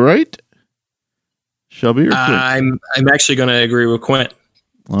 who's right? Shelby or Quint? I'm actually going to agree with Quint.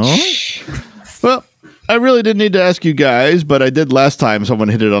 All right. Well, I really didn't need to ask you guys, but I did last time someone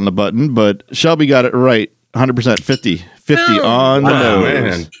hit it on the button, but Shelby got it right. 100% 50. 50 on the nose.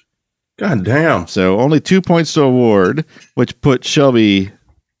 Man. God damn. So only 2 points to award, which put Shelby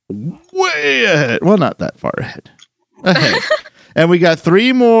way ahead. Well, not that far ahead. And we got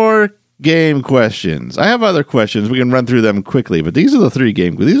 3 more game questions. I have other questions. We can run through them quickly, but these are the 3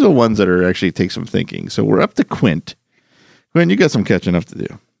 game. These are the ones that are actually take some thinking. So we're up to Quint. Quint, you got some catching up to do.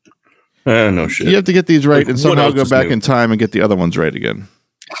 No shit. You have to get these right Like, and what somehow else go is back new? in time and get the other ones right again.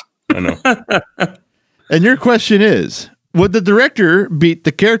 I know. And your question is, would the director beat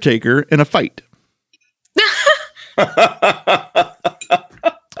the caretaker in a fight?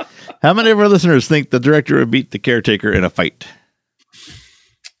 How many of our listeners think the director would beat the caretaker in a fight?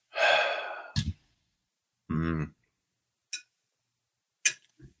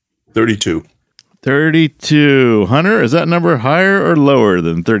 32. 32. Hunter, is that number higher or lower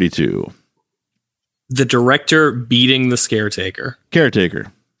than 32? The director beating the scaretaker.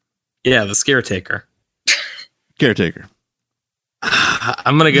 Caretaker. Yeah, the scaretaker. Caretaker.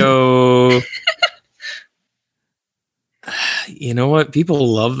 I'm going to go... You know what? People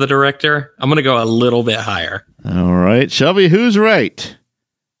love the director. I'm going to go a little bit higher. All right. Shelby, who's right?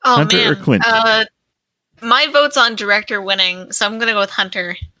 Oh, Hunter man. or Quint? My vote's on director winning, so I'm going to go with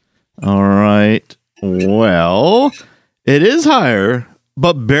Hunter. All right. Well, it is higher,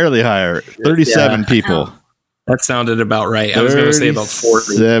 but barely higher. 37 people. Oh. That sounded about right. I was going to say about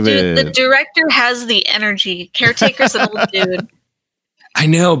 40. Dude, the director has the energy. Caretaker's an old dude. I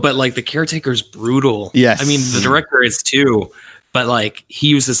know, but like the Caretaker's brutal. Yes. I mean, the director is too, but like he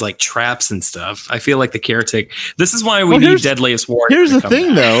uses like traps and stuff. I feel like the Caretaker. This is why we need Deadliest Warrior. Here's the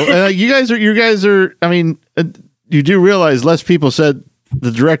thing, though. You guys are. I mean, you do realize less people said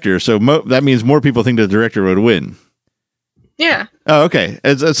the director, so that means more people think the director would win. Yeah. Oh, okay.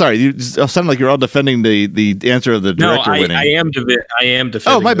 Sorry, you sound like you're all defending the answer of the director winning. I am defending.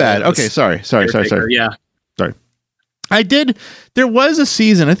 Oh, my bad. Okay, sorry. Yeah. Sorry. I did. There was a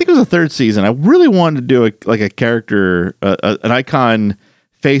season. I think it was a third season. I really wanted to do a character, an icon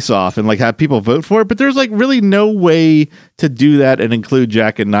face-off, and like have people vote for it. But there's like really no way to do that and include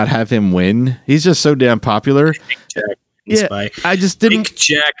Jack and not have him win. He's just so damn popular. Jack. Yeah, I just didn't. Make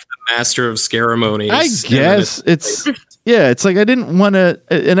Jack the master of ceremonies. I guess it's like I didn't want to,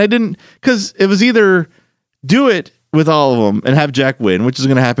 and I didn't, because it was either do it with all of them and have Jack win, which is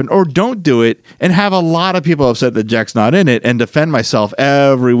going to happen, or don't do it and have a lot of people upset that Jack's not in it and defend myself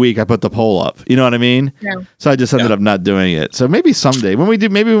every week. I put the poll up. You know what I mean? Yeah. So I just ended up not doing it. So maybe someday when we do,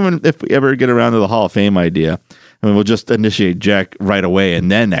 if we ever get around to the Hall of Fame idea, I mean, we'll just initiate Jack right away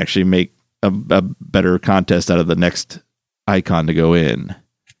and then actually make a better contest out of the next icon to go in.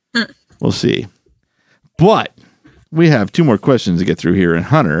 We'll see. But we have 2 more questions to get through here. And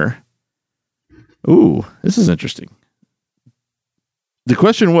Hunter, ooh, this is interesting. The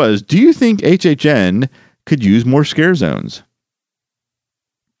question was, do you think HHN could use more scare zones?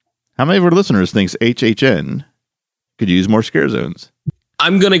 How many of our listeners thinks HHN could use more scare zones?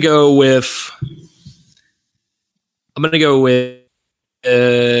 I'm going to go with 58%.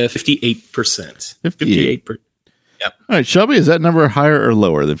 58%. Yep. All right, Shelby, is that number higher or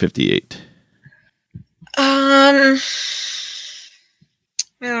lower than 58? I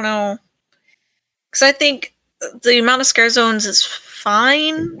don't know. Because I think the amount of scare zones is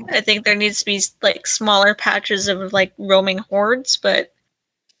fine. I think there needs to be like smaller patches of like roaming hordes, but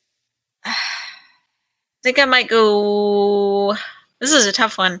I think I might go. This is a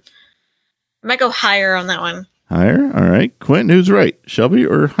tough one. I might go higher on that one. Higher? All right. Quentin, who's right? Shelby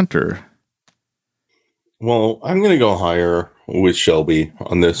or Hunter? Well, I'm going to go higher with Shelby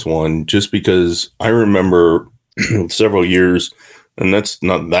on this one, just because I remember several years, and that's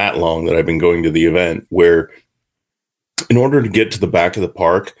not that long that I've been going to the event, where in order to get to the back of the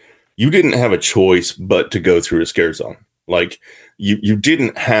park, you didn't have a choice but to go through a scare zone. Like you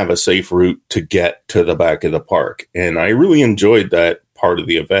didn't have a safe route to get to the back of the park. And I really enjoyed that part of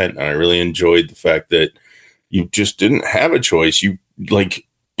the event. And I really enjoyed the fact that you just didn't have a choice. You like,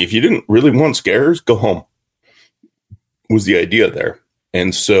 if you didn't really want scares, go home was the idea there.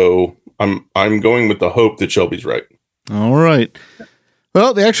 And so I'm going with the hope that Shelby's right. All right.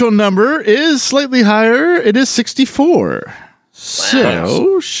 Well, the actual number is slightly higher. It is 64. Wow.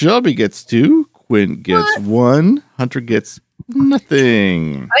 So Shelby gets 2, Quint gets 1, Hunter gets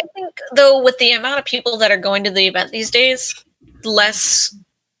nothing. I think, though, with the amount of people that are going to the event these days, less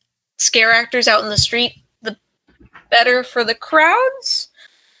scare actors out in the street, the better for the crowds.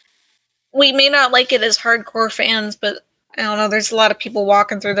 We may not like it as hardcore fans, but I don't know, there's a lot of people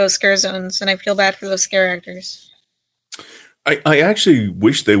walking through those scare zones, and I feel bad for those scare actors. I actually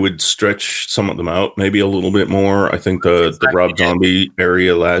wish they would stretch some of them out maybe a little bit more. I think the Rob Zombie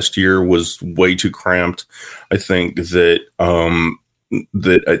area last year was way too cramped. I think that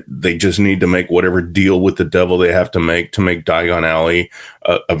they just need to make whatever deal with the devil they have to make Diagon Alley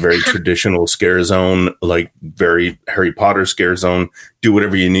a very traditional scare zone, like very Harry Potter scare zone. Do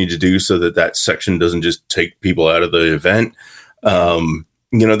whatever you need to do so that section doesn't just take people out of the event.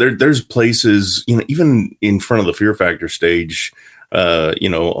 There's places, even in front of the Fear Factor stage,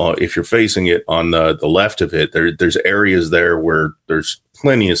 if you're facing it on the left of it, there's areas there where there's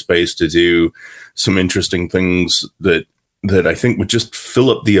plenty of space to do some interesting things that I think would just fill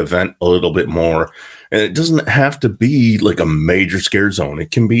up the event a little bit more. And it doesn't have to be like a major scare zone.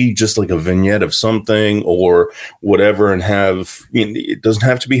 It can be just like a vignette of something or whatever, and it doesn't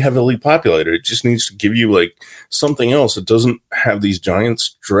have to be heavily populated. It just needs to give you like something else. It doesn't have these giant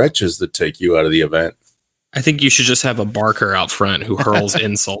stretches that take you out of the event. I think you should just have a barker out front who hurls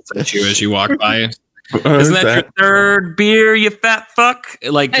insults at you as you walk by. Isn't that your third beer, you fat fuck?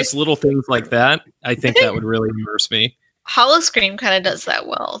 Like just little things like that. I think that would really immerse me. Hollow Scream kind of does that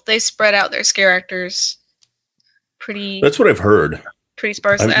well. They spread out their scare actors pretty. That's what I've heard. Pretty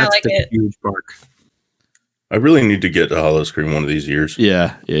sparsely. I like it. Huge park. I really need to get a Hollow Scream one of these years.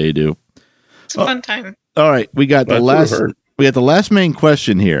 Yeah, you do. It's a fun time. All right, we got the last main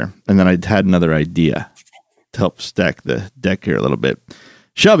question here, and then I had another idea to help stack the deck here a little bit.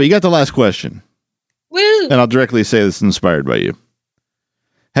 Shelby, you got the last question. Woo! And I'll directly say this is inspired by you.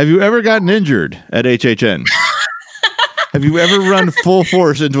 Have you ever gotten injured at HHN? Have you ever run full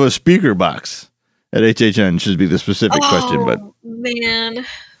force into a speaker box at HHN? Should be the specific question, but man,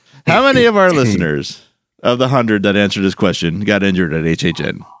 how many of our listeners of the 100 that answered this question got injured at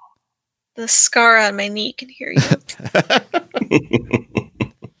HHN? The scar on my knee can hear you.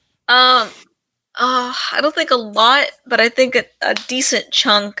 I don't think a lot, but I think a decent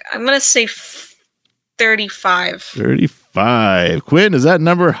chunk. I'm gonna say 35. 35. Quinn, is that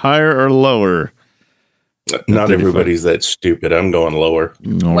number higher or lower? Not everybody's that stupid. I'm going lower.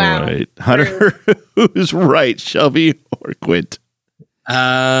 All right. Hunter, who's right, Shelby or Quint?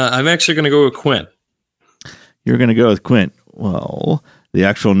 I'm actually going to go with Quint. You're going to go with Quint. Well, the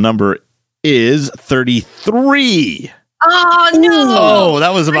actual number is 33. Oh, no. Oh,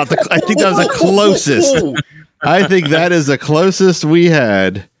 that was about I think that was the closest. I think that is the closest we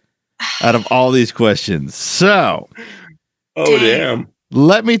had out of all these questions. So, damn.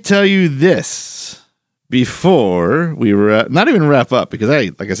 Let me tell you this before we not even wrap up, because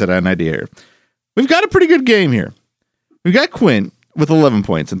like I said, I had an idea here. We've got a pretty good game here. We've got Quint with 11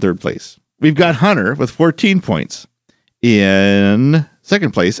 points in third place. We've got Hunter with 14 points in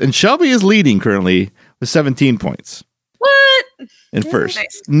second place, and Shelby is leading currently with 17 points. What? In first.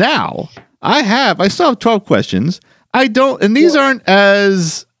 Nice. Now, I still have 12 questions. And these aren't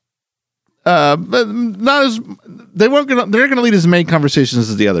as not as they're not going to lead as many conversations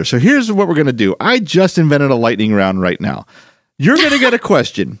as the others. So here's what we're going to do. I just invented a lightning round right now. You're going to get a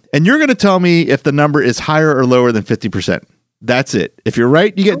question, and you're going to tell me if the number is higher or lower than 50%. That's it. If you're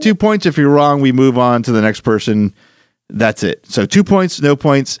right, you get 2 points. If you're wrong, we move on to the next person. That's it. So 2 points, no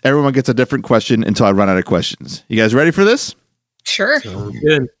points. Everyone gets a different question until I run out of questions. You guys ready for this? Sure.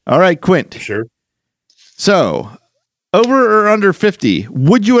 Good. All right, Quint. Sure. So, over or under 50,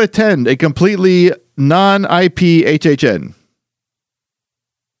 would you attend a completely non-IP HHN?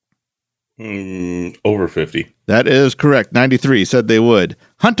 Over 50. That is correct. 93 said they would.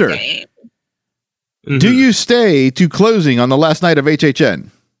 Hunter, Mm-hmm. do you stay to closing on the last night of HHN?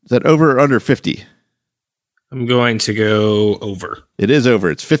 Is that over or under 50? I'm going to go over. It is over.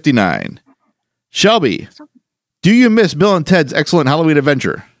 It's 59. Shelby, do you miss Bill and Ted's Excellent Halloween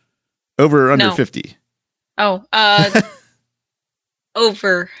Adventure? Over or under No. 50? Oh,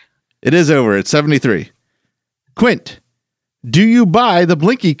 over. It is over. It's 73. Quint, do you buy the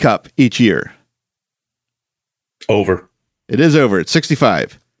Blinky Cup each year? Over. It is over. It's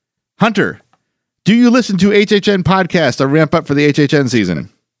 65. Hunter, do you listen to HHN podcast to ramp up for the HHN season?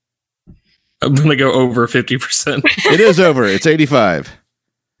 I'm going to go over 50%. It is over. It's 85.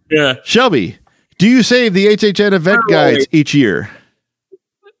 Yeah. Shelby, do you save the HHN event guides each year?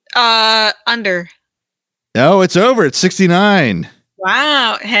 Under. No, it's over. It's 69.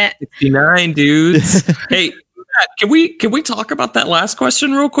 Wow. 69 dudes. Hey, Matt, can we talk about that last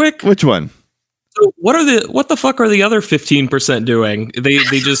question real quick? Which one? So what the fuck are the other 15% doing? They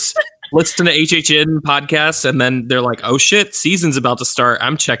just listen to HHN podcasts and then they're like, "Oh shit, season's about to start.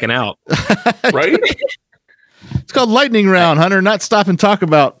 I'm checking out." Right? It's called Lightning Round, Hunter, not stop and talk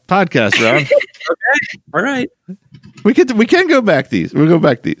about podcast round. Okay. All right. We can go back these. We'll go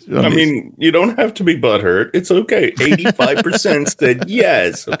back these. I mean, you don't have to be butthurt. It's okay. 85% said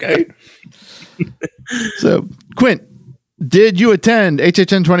yes. Okay. So, Quint, did you attend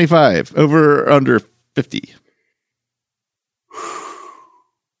HHN 25 over or under 50?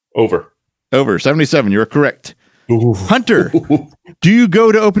 Over. Over 77. You're correct. Hunter, do you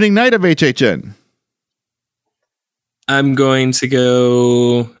go to opening night of HHN? I'm going to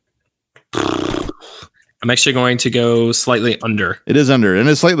go. I'm actually going to go slightly under. It is under, and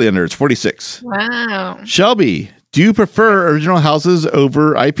it's slightly under. It's 46. Wow. Shelby, do you prefer original houses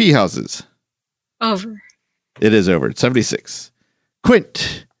over IP houses? Over. It is over. It's 76.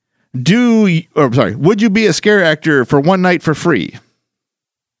 Quint, would you be a scare actor for one night for free?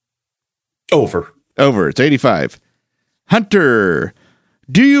 Over. Over. It's 85. Hunter,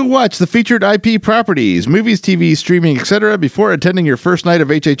 do you watch the featured IP properties, movies, TV, streaming, etc. before attending your first night of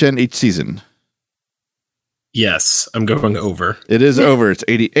HHN each season? Yes, I'm going over. It is over. It's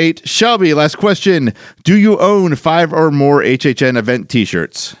 88. Shelby, last question. Do you own 5 or more HHN event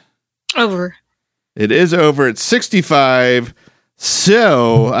t-shirts? Over. It is over. It's 65.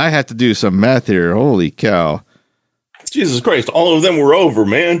 So I have to do some math here. Holy cow. Jesus Christ. All of them were over,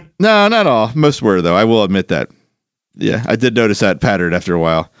 man. No, not all. Most were, though. I will admit that. Yeah, I did notice that pattern after a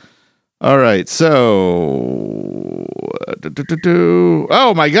while. All right, so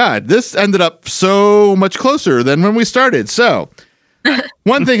oh my God, this ended up so much closer than when we started. So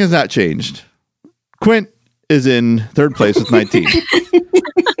one thing has not changed. Quint is in third place with 19.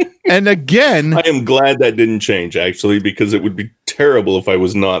 And again, I am glad that didn't change, actually, because it would be terrible if I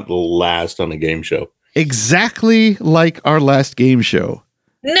was not last on a game show. Exactly like our last game show.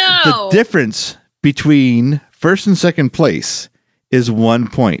 No. The difference between first and second place is 1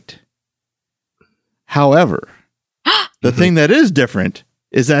 point. However, the thing that is different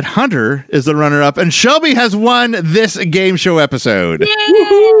is that Hunter is the runner-up, and Shelby has won this game show episode.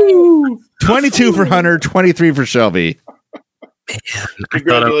 Yay! 22 for Hunter, 23 for Shelby. Man,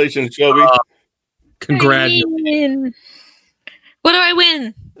 Congratulations, Shelby. Congratulations. What do I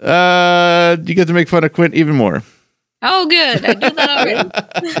win? You get to make fun of Quint even more. Oh, good. I do that already.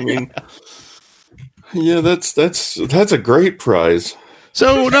 I mean, yeah, that's a great prize.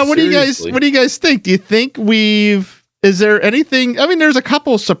 So now, what do you guys think? Do you think is there anything? I mean, there's a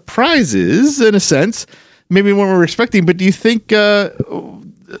couple surprises in a sense, maybe one we're expecting, but do you think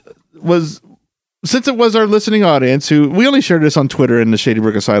since it was our listening audience who we only shared this on Twitter and the Shady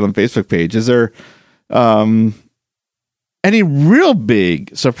Brook Asylum Facebook page, is there any real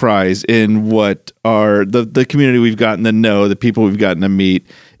big surprise in what are the community we've gotten to know, the people we've gotten to meet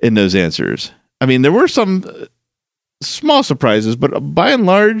in those answers? I mean, there were some small surprises, but by and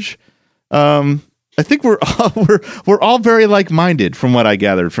large, I think we're all very like-minded from what I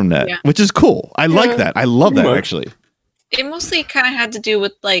gathered from that, which is cool. I like that. I love that, actually. It mostly kind of had to do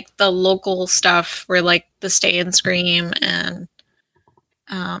with like the local stuff, where like the Stay and Scream and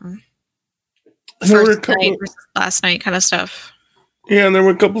first night versus last night kind of stuff. Yeah, and there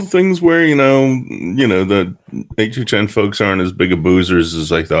were a couple of things where the HHN folks aren't as big of boozers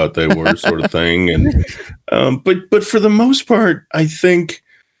as I thought they were, sort of thing. And but for the most part, I think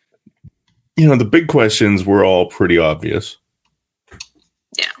the big questions were all pretty obvious.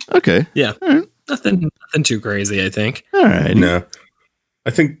 Yeah. Okay. Yeah. All right. Nothing too crazy, I think. All right. No,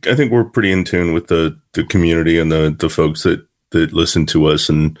 I think we're pretty in tune with the community and the folks that listen to us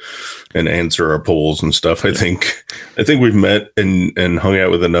and answer our polls and stuff. I think we've met and hung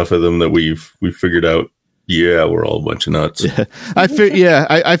out with enough of them that we've figured out. Yeah, we're all a bunch of nuts. Yeah. I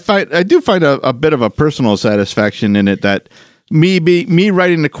do find a bit of a personal satisfaction in it that me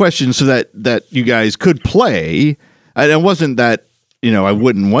writing the questions so that you guys could play. And it wasn't that I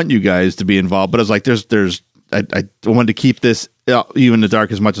wouldn't want you guys to be involved, but I was like, I wanted to keep this you in the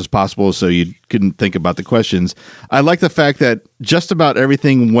dark as much as possible so you couldn't think about the questions. I like the fact that just about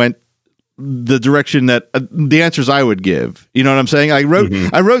everything went the direction that the answers I would give. You know what I'm saying? I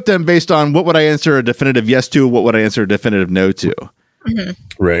wrote them based on what would I answer a definitive yes to, what would I answer a definitive no to. Mm-hmm.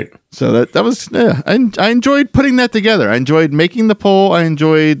 Right. So that was I enjoyed putting that together. I enjoyed making the poll. I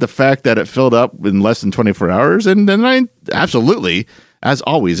enjoyed the fact that it filled up in less than 24 hours, and then I absolutely, as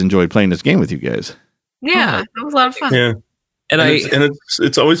always, enjoyed playing this game with you guys. Yeah, that was a lot of fun. Yeah. And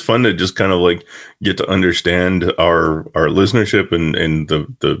it's always fun to just kind of like get to understand our listenership and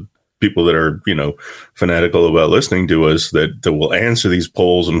the people that are fanatical about listening to us that will answer these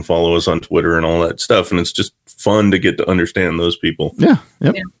polls and follow us on Twitter and all that stuff, and it's just fun to get to understand those people. Yeah.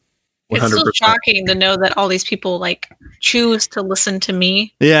 Yep. Yeah. It's still shocking to know that all these people like choose to listen to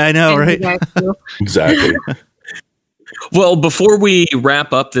me. Yeah, I know, right? Exactly. Well, before we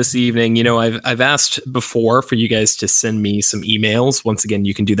wrap up this evening, I've asked before for you guys to send me some emails. Once again,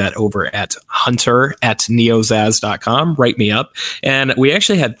 you can do that over at hunter@neozaz.com. Write me up. And we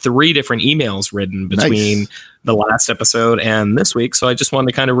actually had 3 different emails written between the last episode and this week. So I just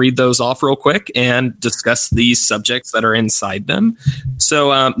wanted to kind of read those off real quick and discuss these subjects that are inside them.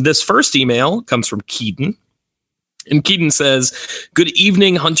 So this first email comes from Keaton. And Keaton says, "Good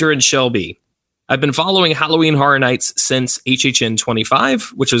evening, Hunter and Shelby. I've been following Halloween Horror Nights since HHN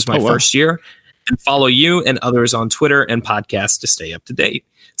 25, which was my first year, and follow you and others on Twitter and podcasts to stay up to date."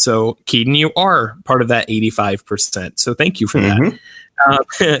 So, Keaton, you are part of that 85%. So thank you for that.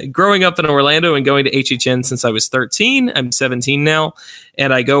 Growing up in Orlando and going to HHN since I was 13, I'm 17 now,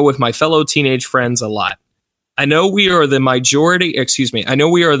 and I go with my fellow teenage friends a lot. I know we are the majority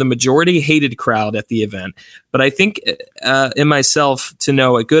hated crowd at the event, but I think in myself to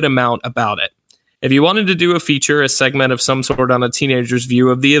know a good amount about it. If you wanted to do a feature, a segment of some sort on a teenager's view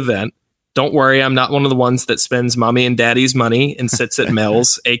of the event, don't worry, I'm not one of the ones that spends mommy and daddy's money and sits at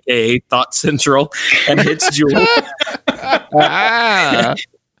Mel's, aka Thought Central, and hits Jewel.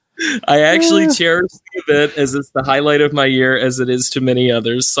 I actually cherish the event as it's the highlight of my year, as it is to many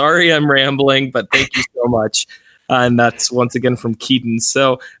others. Sorry I'm rambling, but thank you so much. And that's once again from Keaton.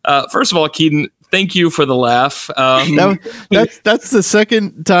 So first of all, Keaton, thank you for the laugh. That's the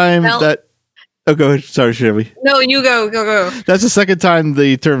second time that. Oh, go ahead. Sorry, Shelby. No, you go. That's the second time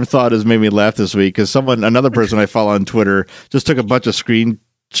the term "thought" has made me laugh this week because another person I follow on Twitter, just took a bunch of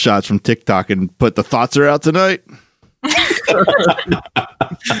screenshots from TikTok and put the thoughts are out tonight. It's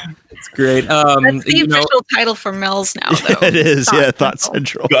great. That's the official title for Mel's now, though. It is, Thought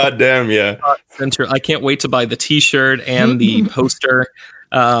Central. Goddamn, yeah. Thought Central. I can't wait to buy the T-shirt and the poster.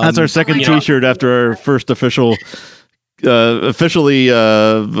 That's our second T-shirt after our first officially,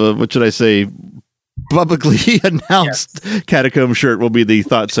 what should I say, publicly announced Catacomb shirt will be the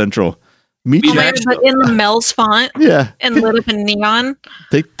Thought Central. But in the Mel's font, and lit up in neon.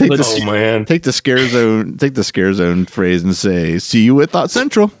 Take the scare zone phrase and say, "See you at Thought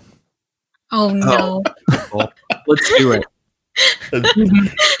Central." Oh no! Let's do it.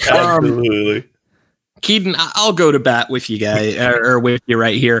 Absolutely. Keaton, I'll go to bat with you guys, or with you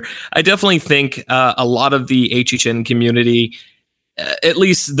right here. I definitely think a lot of the HHN community, at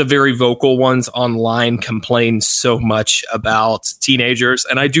least the very vocal ones online, complain so much about teenagers.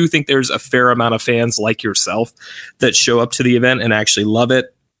 And I do think there's a fair amount of fans like yourself that show up to the event and actually love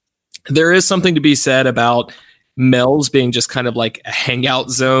it. There is something to be said about Mel's being just kind of like a hangout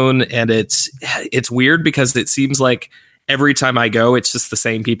zone. And it's weird because it seems like every time I go, it's just the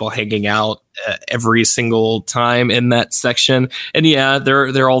same people hanging out every single time in that section. And yeah,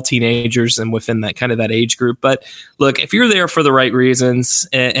 they're all teenagers and within that kind of that age group. But look, if you're there for the right reasons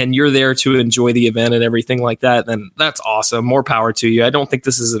and you're there to enjoy the event and everything like that, then that's awesome. More power to you. I don't think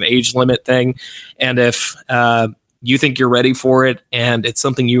this is an age limit thing. And if you think you're ready for it and it's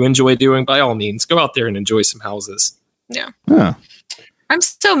something you enjoy doing, by all means, go out there and enjoy some houses. Yeah. Yeah. I'm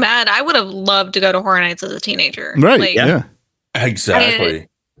so mad. I would have loved to go to Horror Nights as a teenager. Right. Like, yeah. Exactly.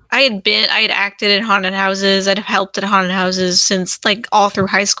 I had acted in haunted houses. I'd helped at haunted houses since like all through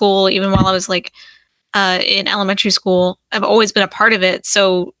high school, even while I was like in elementary school. I've always been a part of it.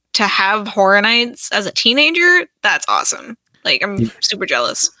 So to have Horror Nights as a teenager, that's awesome. Like I'm super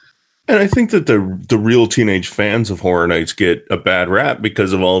jealous. And I think that the real teenage fans of Horror Nights get a bad rap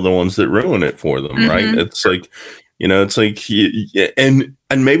because of all the ones that ruin it for them, right? It's like, it's like,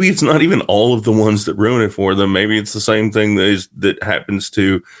 and maybe it's not even all of the ones that ruin it for them. Maybe it's the same thing that happens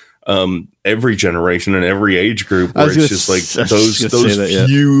to every generation and every age group, where it's just like those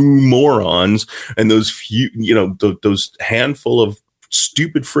few morons and those few, those handful of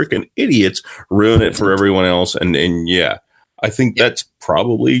stupid freaking idiots ruin it for everyone else. And yeah, I think that's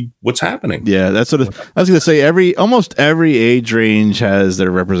probably what's happening. Yeah, that's what I was going to say. Almost every age range has their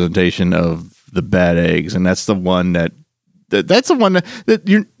representation of the bad eggs, and that's the one that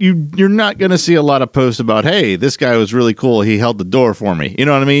you're not going to see a lot of posts about. Hey, this guy was really cool. He held the door for me. You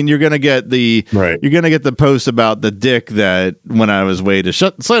know what I mean? You're going to get the post about the dick that went out of his way to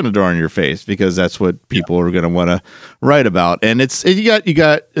slam the door in your face, because that's what people are going to want to write about. And you got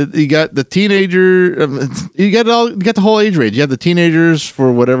the teenager. You got the whole age range. You have the teenagers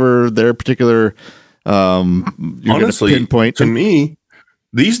for whatever their particular. Honestly, pinpoint to me.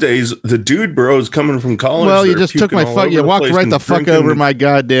 These days, the dude bros coming from college. Well, you just took my fuck. You walked right the fuck over my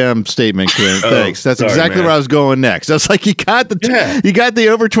goddamn statement, Clint. Thanks. That's exactly where I was going next. I was like, you got the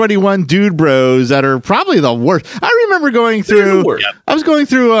over 21 dude bros that are probably the worst. I remember going through. I was going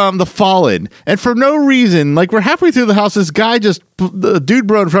through The Fallen, and for no reason, like we're halfway through the house, this guy the dude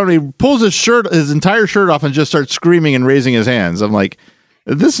bro in front of me pulls his entire shirt off, and just starts screaming and raising his hands. I'm like,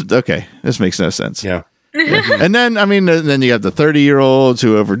 this makes no sense. Yeah. And then, then you have the 30-year-olds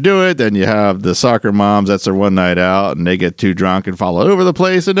who overdo it. Then you have the soccer moms. That's their one night out, and they get too drunk and fall over the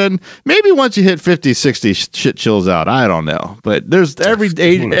place. And then maybe once you hit 50, 60, shit chills out. I don't know. But there's every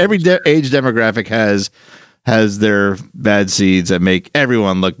age demographic has their bad seeds that make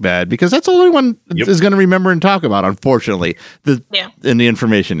everyone look bad, because that's the only one is going to remember and talk about, unfortunately, in the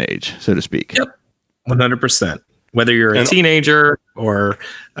information age, so to speak. Yep, 100%. Whether you're a teenager or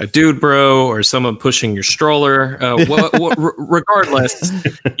a dude bro or someone pushing your stroller, regardless,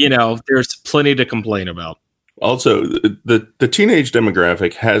 there's plenty to complain about. Also, the teenage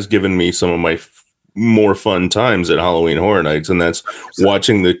demographic has given me some of my more fun times at Halloween Horror Nights, and that's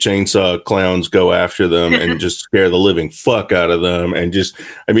watching the chainsaw clowns go after them and just scare the living fuck out of them. And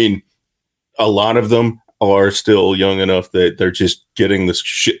a lot of them are still young enough that they're just getting the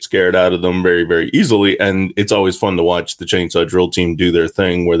shit scared out of them very, very easily. And it's always fun to watch the chainsaw drill team do their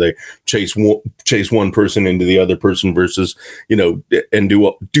thing, where they chase one person into the other person versus, and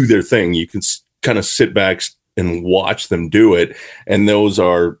do their thing. You can kind of sit back and watch them do it. And those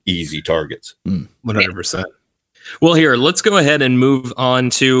are easy targets. 100%. Well, here, let's go ahead and move on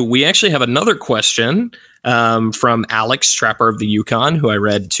to, we actually have another question from Alex, Trapper of the Yukon, who I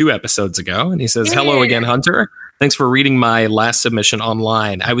read 2 episodes ago. And he says, hello again, Hunter. Thanks for reading my last submission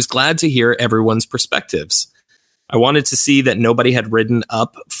online. I was glad to hear everyone's perspectives. I wanted to see that nobody had written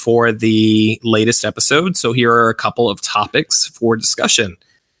up for the latest episode. So here are a couple of topics for discussion.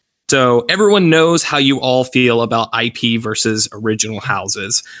 So everyone knows how you all feel about IP versus original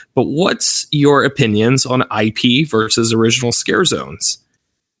houses, but what's your opinions on IP versus original scare zones?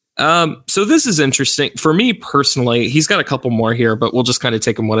 So this is interesting for me personally. He's got a couple more here, but we'll just kind of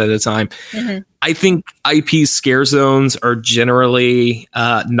take them one at a time. Mm-hmm. I think IP scare zones are generally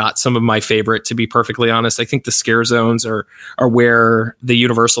not some of my favorite, to be perfectly honest. I think the scare zones are where the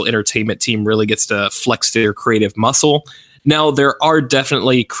Universal Entertainment team really gets to flex their creative muscle. Now, there are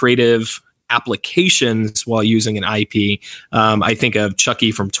definitely creative applications while using an IP. I think of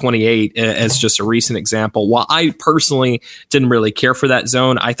Chucky from 28 as just a recent example. While I personally didn't really care for that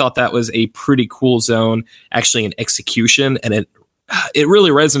zone, I thought that was a pretty cool zone, actually in execution, and it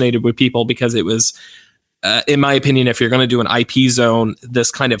really resonated with people because it was, in my opinion, if you're going to do an IP zone, this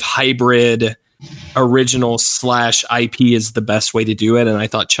kind of hybrid original / IP is the best way to do it, and I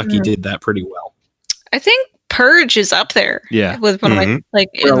thought Chucky did that pretty well. I think Purge is up there. Yeah. With one of my, like,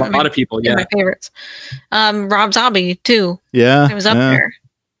 for a lot of people, my favorites. Rob Zombie, too. Yeah. It was up there.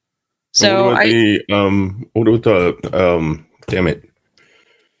 So what about the damn it.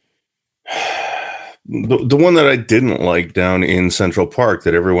 The one that I didn't like down in Central Park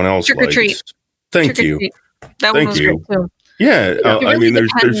that everyone else Trick or likes. Treat. Thank you. That one was great, too. Yeah. I mean,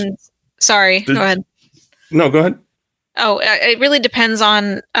 there's Sorry, go ahead. No, go ahead. Oh, it really depends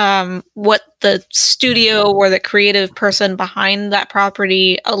on what the studio or the creative person behind that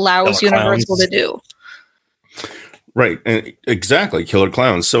property allows Universal to do. Right, and exactly, Killer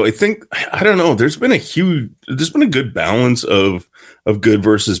Clowns. So I think, I don't know, there's been a good balance of good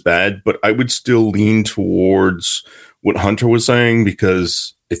versus bad, but I would still lean towards what Hunter was saying,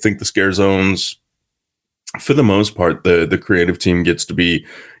 because I think the scare zones, for the most part, the creative team gets to be,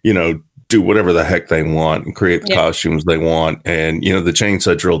 do whatever the heck they want and create the costumes they want. And, the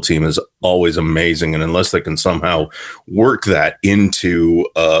Chainsaw Drill team is always amazing. And unless they can somehow work that into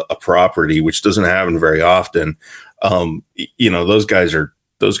a property, which doesn't happen very often, those guys are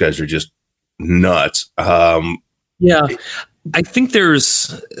just nuts. Yeah. I think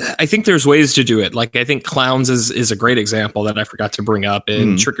there's ways to do it. Like, I think Clowns is a great example that I forgot to bring up,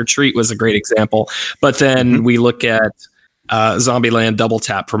 and Trick or Treat was a great example. But then we look at Zombieland Double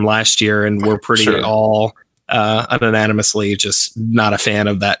Tap from last year, and we're pretty all unanimously just not a fan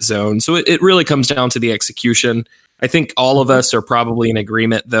of that zone. So it really comes down to the execution. I think all of us are probably in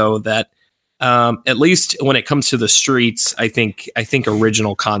agreement, though, that at least when it comes to the streets, I think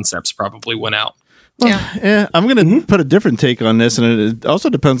original concepts probably went out. Well, yeah, I'm going to put a different take on this, and it also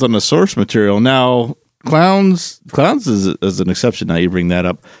depends on the source material. Now, Clowns is an exception. Now you bring that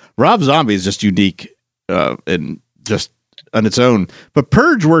up. Rob Zombie is just unique and just on its own. But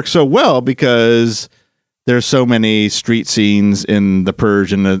Purge works so well because there's so many street scenes in the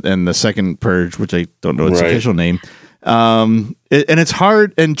Purge and the second Purge, which I don't know its official name. And it's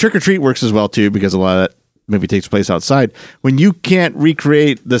hard. And Trick or Treat works as well too, because a lot of that movie takes place outside. When you can't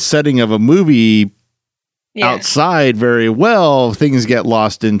recreate the setting of a movie outside very well, things get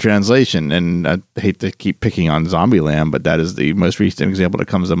lost in translation. And I hate to keep picking on Zombieland, but that is the most recent example that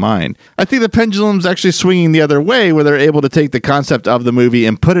comes to mind. I think the pendulum's actually swinging the other way, where they're able to take the concept of the movie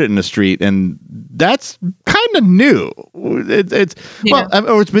and put it in the street, and that's kind of new.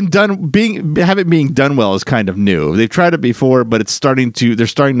 It's been done. Have it being done well is kind of new. They've tried it before, but they're starting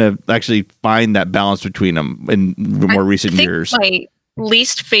to actually find that balance between them in more recent years. My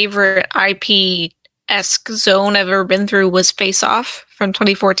least favorite IP-esque zone I've ever been through was Face Off from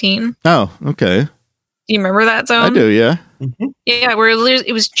 2014. Oh, okay. Do you remember that zone? I do, yeah. Mm-hmm. Yeah, where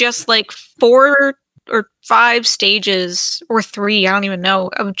it was just like 4 or 5 stages, or 3, I don't even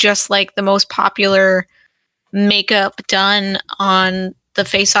know, of just like the most popular makeup done on the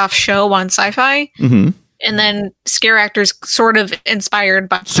Face Off show on Sci-Fi. Mm-hmm. And then scare actors sort of inspired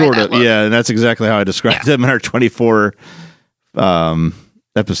by that look. Yeah, and that's exactly how I described them in our 24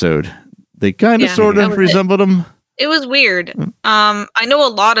 episode. They kind of sort of resembled them. It was weird. I know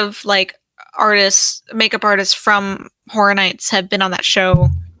a lot of like makeup artists from Horror Nights have been on that show.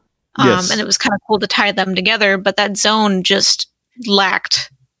 And it was kind of cool to tie them together, but that zone just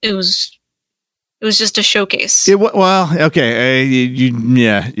lacked. It was just a showcase. You kind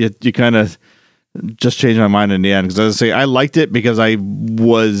of just changed my mind in the end, because I was say I liked it because I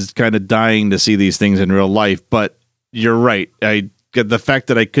was kind of dying to see these things in real life. But you're right. the fact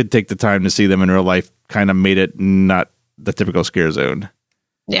that I could take the time to see them in real life kind of made it not the typical scare zone.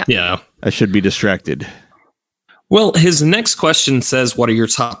 Yeah. I should be distracted. Well, his next question says, what are your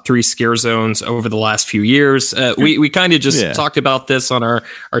top 3 scare zones over the last few years? We kind of just talked about this on our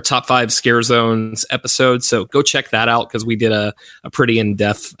top 5 scare zones episode. So go check that out because we did a pretty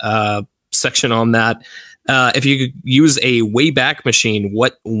in-depth section on that. If you could use a Wayback Machine,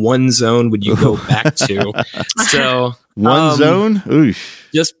 what one zone would you go back to? So one zone?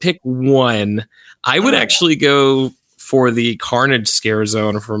 Oosh. Just pick one. I would actually go for the Carnage scare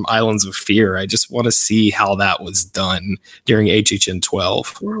zone from Islands of Fear. I just want to see how that was done during HHN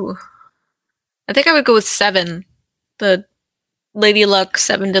 12. Ooh. I think I would go with 7. The Lady Luck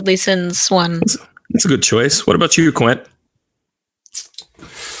 7 Deadly Sins one. That's a good choice. What about you, Quint?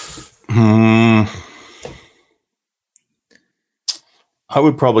 I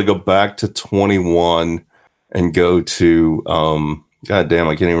would probably go back to 21 and go to God damn,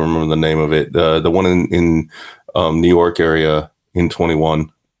 I can't even remember the name of it. The one in New York area in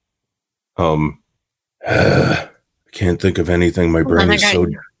 21. I can't think of anything. My brain is so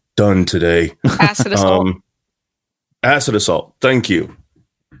done today. Acid Assault. Acid Assault. Thank you.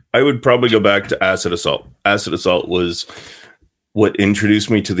 I would probably go back to Acid Assault. Acid Assault was what introduced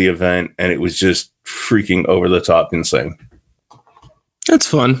me to the event, and it was just freaking over the top insane. That's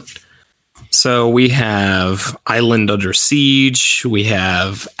fun. So we have Island Under Siege. We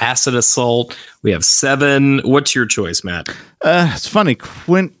have Acid Assault. We have 7. What's your choice, Matt? It's funny.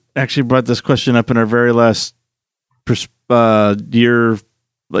 Quint actually brought this question up in our very last year,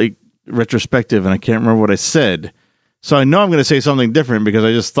 retrospective, and I can't remember what I said. So I know I'm going to say something different because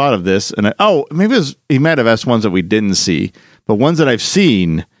I just thought of this. And maybe he might have asked ones that we didn't see, but ones that I've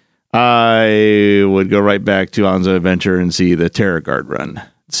seen, I would go right back to Onzo Adventure and see the Terror Guard run.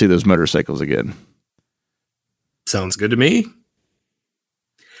 See those motorcycles again. Sounds good to me.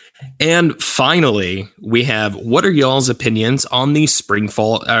 And finally, we have, what are y'all's opinions on the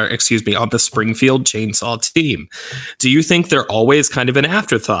Springfield Chainsaw team? Do you think they're always kind of an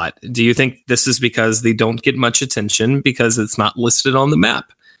afterthought? Do you think this is because they don't get much attention because it's not listed on the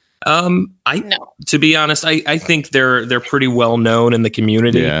map? No. To be honest, I think they're pretty well known in the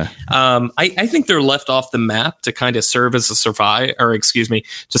community. Yeah. I think they're left off the map to kind of serve as as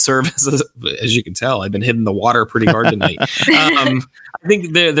you can tell, I've been hitting the water pretty hard tonight. I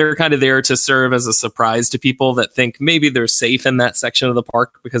think they're kind of there to serve as a surprise to people that think maybe they're safe in that section of the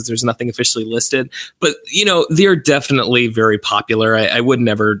park because there's nothing officially listed. But, they're definitely very popular. I would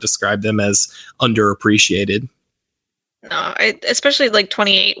never describe them as underappreciated. No, especially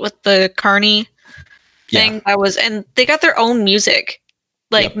 28 with the Carney thing. And they got their own music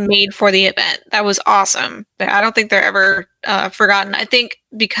made for the event. That was awesome. I don't think they're ever forgotten. I think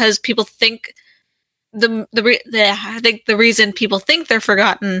because people think I think the reason people think they're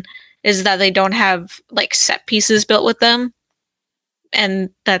forgotten is that they don't have set pieces built with them,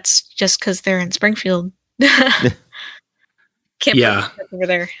 and that's just because they're in Springfield. Can't put over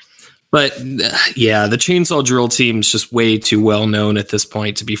there. But the Chainsaw Drill team's just way too well known at this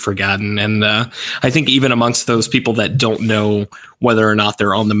point to be forgotten. And I think even amongst those people that don't know whether or not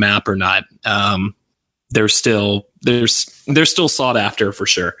they're on the map or not, they're still sought after for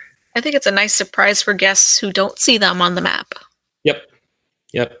sure. I think it's a nice surprise for guests who don't see them on the map. Yep.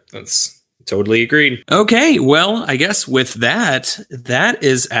 That's totally agreed. Okay, well, I guess with that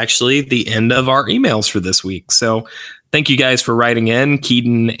is actually the end of our emails for this week. So thank you guys for writing in,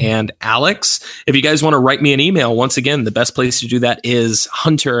 Keaton and Alex. If you guys want to write me an email, once again, the best place to do that is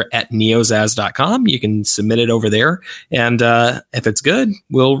hunter@neozaz.com. You can submit it over there. And if it's good,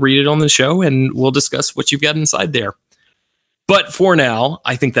 we'll read it on the show and we'll discuss what you've got inside there. But for now,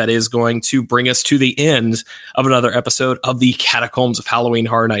 I think that is going to bring us to the end of another episode of the Catacombs of Halloween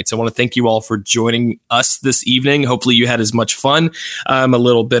Horror Nights. I want to thank you all for joining us this evening. Hopefully you had as much fun. I'm a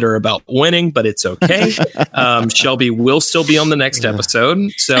little bitter about winning, but it's okay. Shelby will still be on the next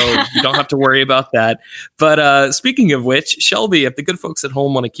episode, so you don't have to worry about that. But speaking of which, Shelby, if the good folks at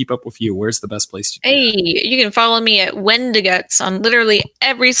home want to keep up with you, where's the best place to do that? You can follow me at Wendigutz on literally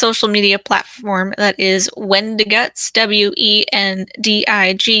every social media platform. That is Wendigutz,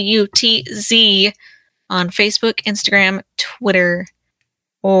 WENDIGUTZ on Facebook, Instagram, Twitter,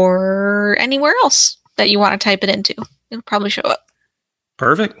 or anywhere else that you want to type it into. It'll probably show up.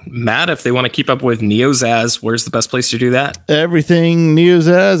 Perfect. Matt, if they want to keep up with Neozaz, where's the best place to do that? Everything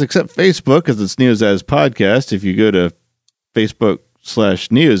Neozaz except Facebook, because it's Neozaz Podcast. If you go to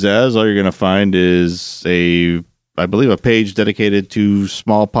Facebook/Neozaz, all you're going to find is I believe a page dedicated to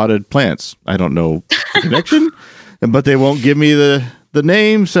small potted plants. I don't know the connection, but they won't give me the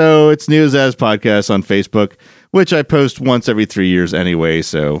name, so it's Neozaz Podcast on Facebook. which I post once every 3 years anyway.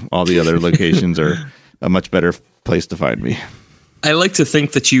 So all the other locations are a much better place to find me. I like to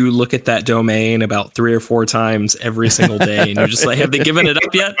think that you look at that domain about 3 or 4 times every single day, and you're just like, have they given it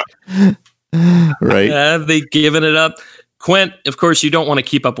up yet? Right. Have they given it up? Quint, of course, you don't want to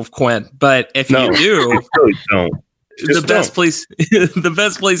keep up with Quint, but if you do, really don't. The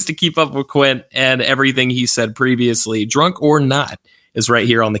best place to keep up with Quint and everything he said previously, drunk or not, is right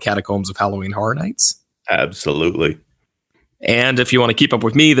here on the Catacombs of Halloween Horror Nights. Absolutely. And if you want to keep up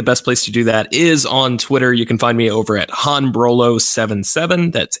with me, the best place to do that is on Twitter. You can find me over at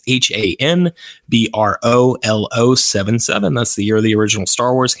HanBrolo77. That's HANBROLO77. That's the year the original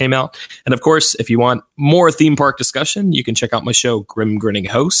Star Wars came out. And of course, if you want more theme park discussion, you can check out my show, Grim Grinning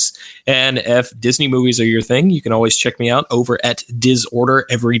Hosts. And if Disney movies are your thing, you can always check me out over at Disorder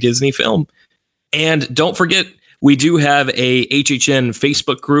Every Disney Film. And don't forget, we do have a HHN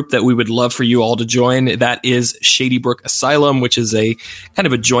Facebook group that we would love for you all to join. That is Shady Brook Asylum, which is a kind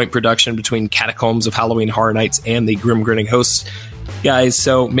of a joint production between Catacombs of Halloween Horror Nights and the Grim Grinning Hosts guys.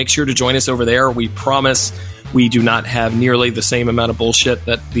 So make sure to join us over there. We promise we do not have nearly the same amount of bullshit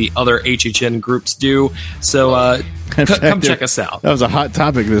that the other HHN groups do. So come check us out. That was a hot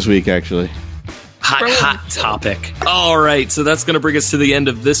topic this week, actually. Hot topic. All right, so that's going to bring us to the end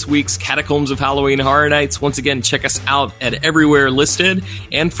of this week's Catacombs of Halloween Horror Nights. Once again, check us out at everywhere listed.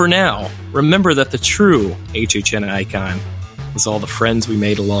 And for now, remember that the true HHN icon was all the friends we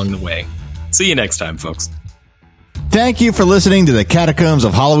made along the way. See you next time, folks. Thank you for listening to the Catacombs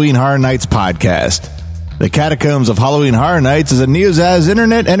of Halloween Horror Nights podcast. The Catacombs of Halloween Horror Nights is a Neozaz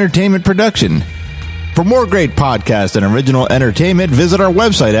internet entertainment production. For more great podcasts and original entertainment, visit our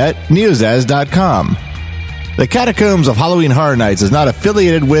website at neozaz.com. The Catacombs of Halloween Horror Nights is not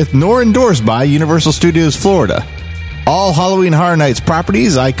affiliated with nor endorsed by Universal Studios Florida. All Halloween Horror Nights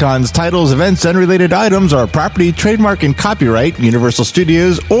properties, icons, titles, events, and related items are property, trademark, and copyright Universal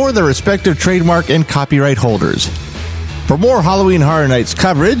Studios or their respective trademark and copyright holders. For more Halloween Horror Nights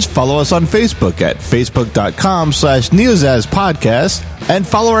coverage, follow us on Facebook at facebook.com/Neozaz Podcast and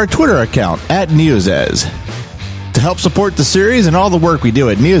follow our Twitter account at Neozaz. To help support the series and all the work we do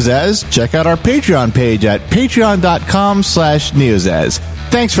at Neozaz, check out our Patreon page at patreon.com/Neozaz.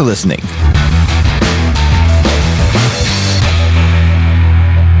 Thanks for listening.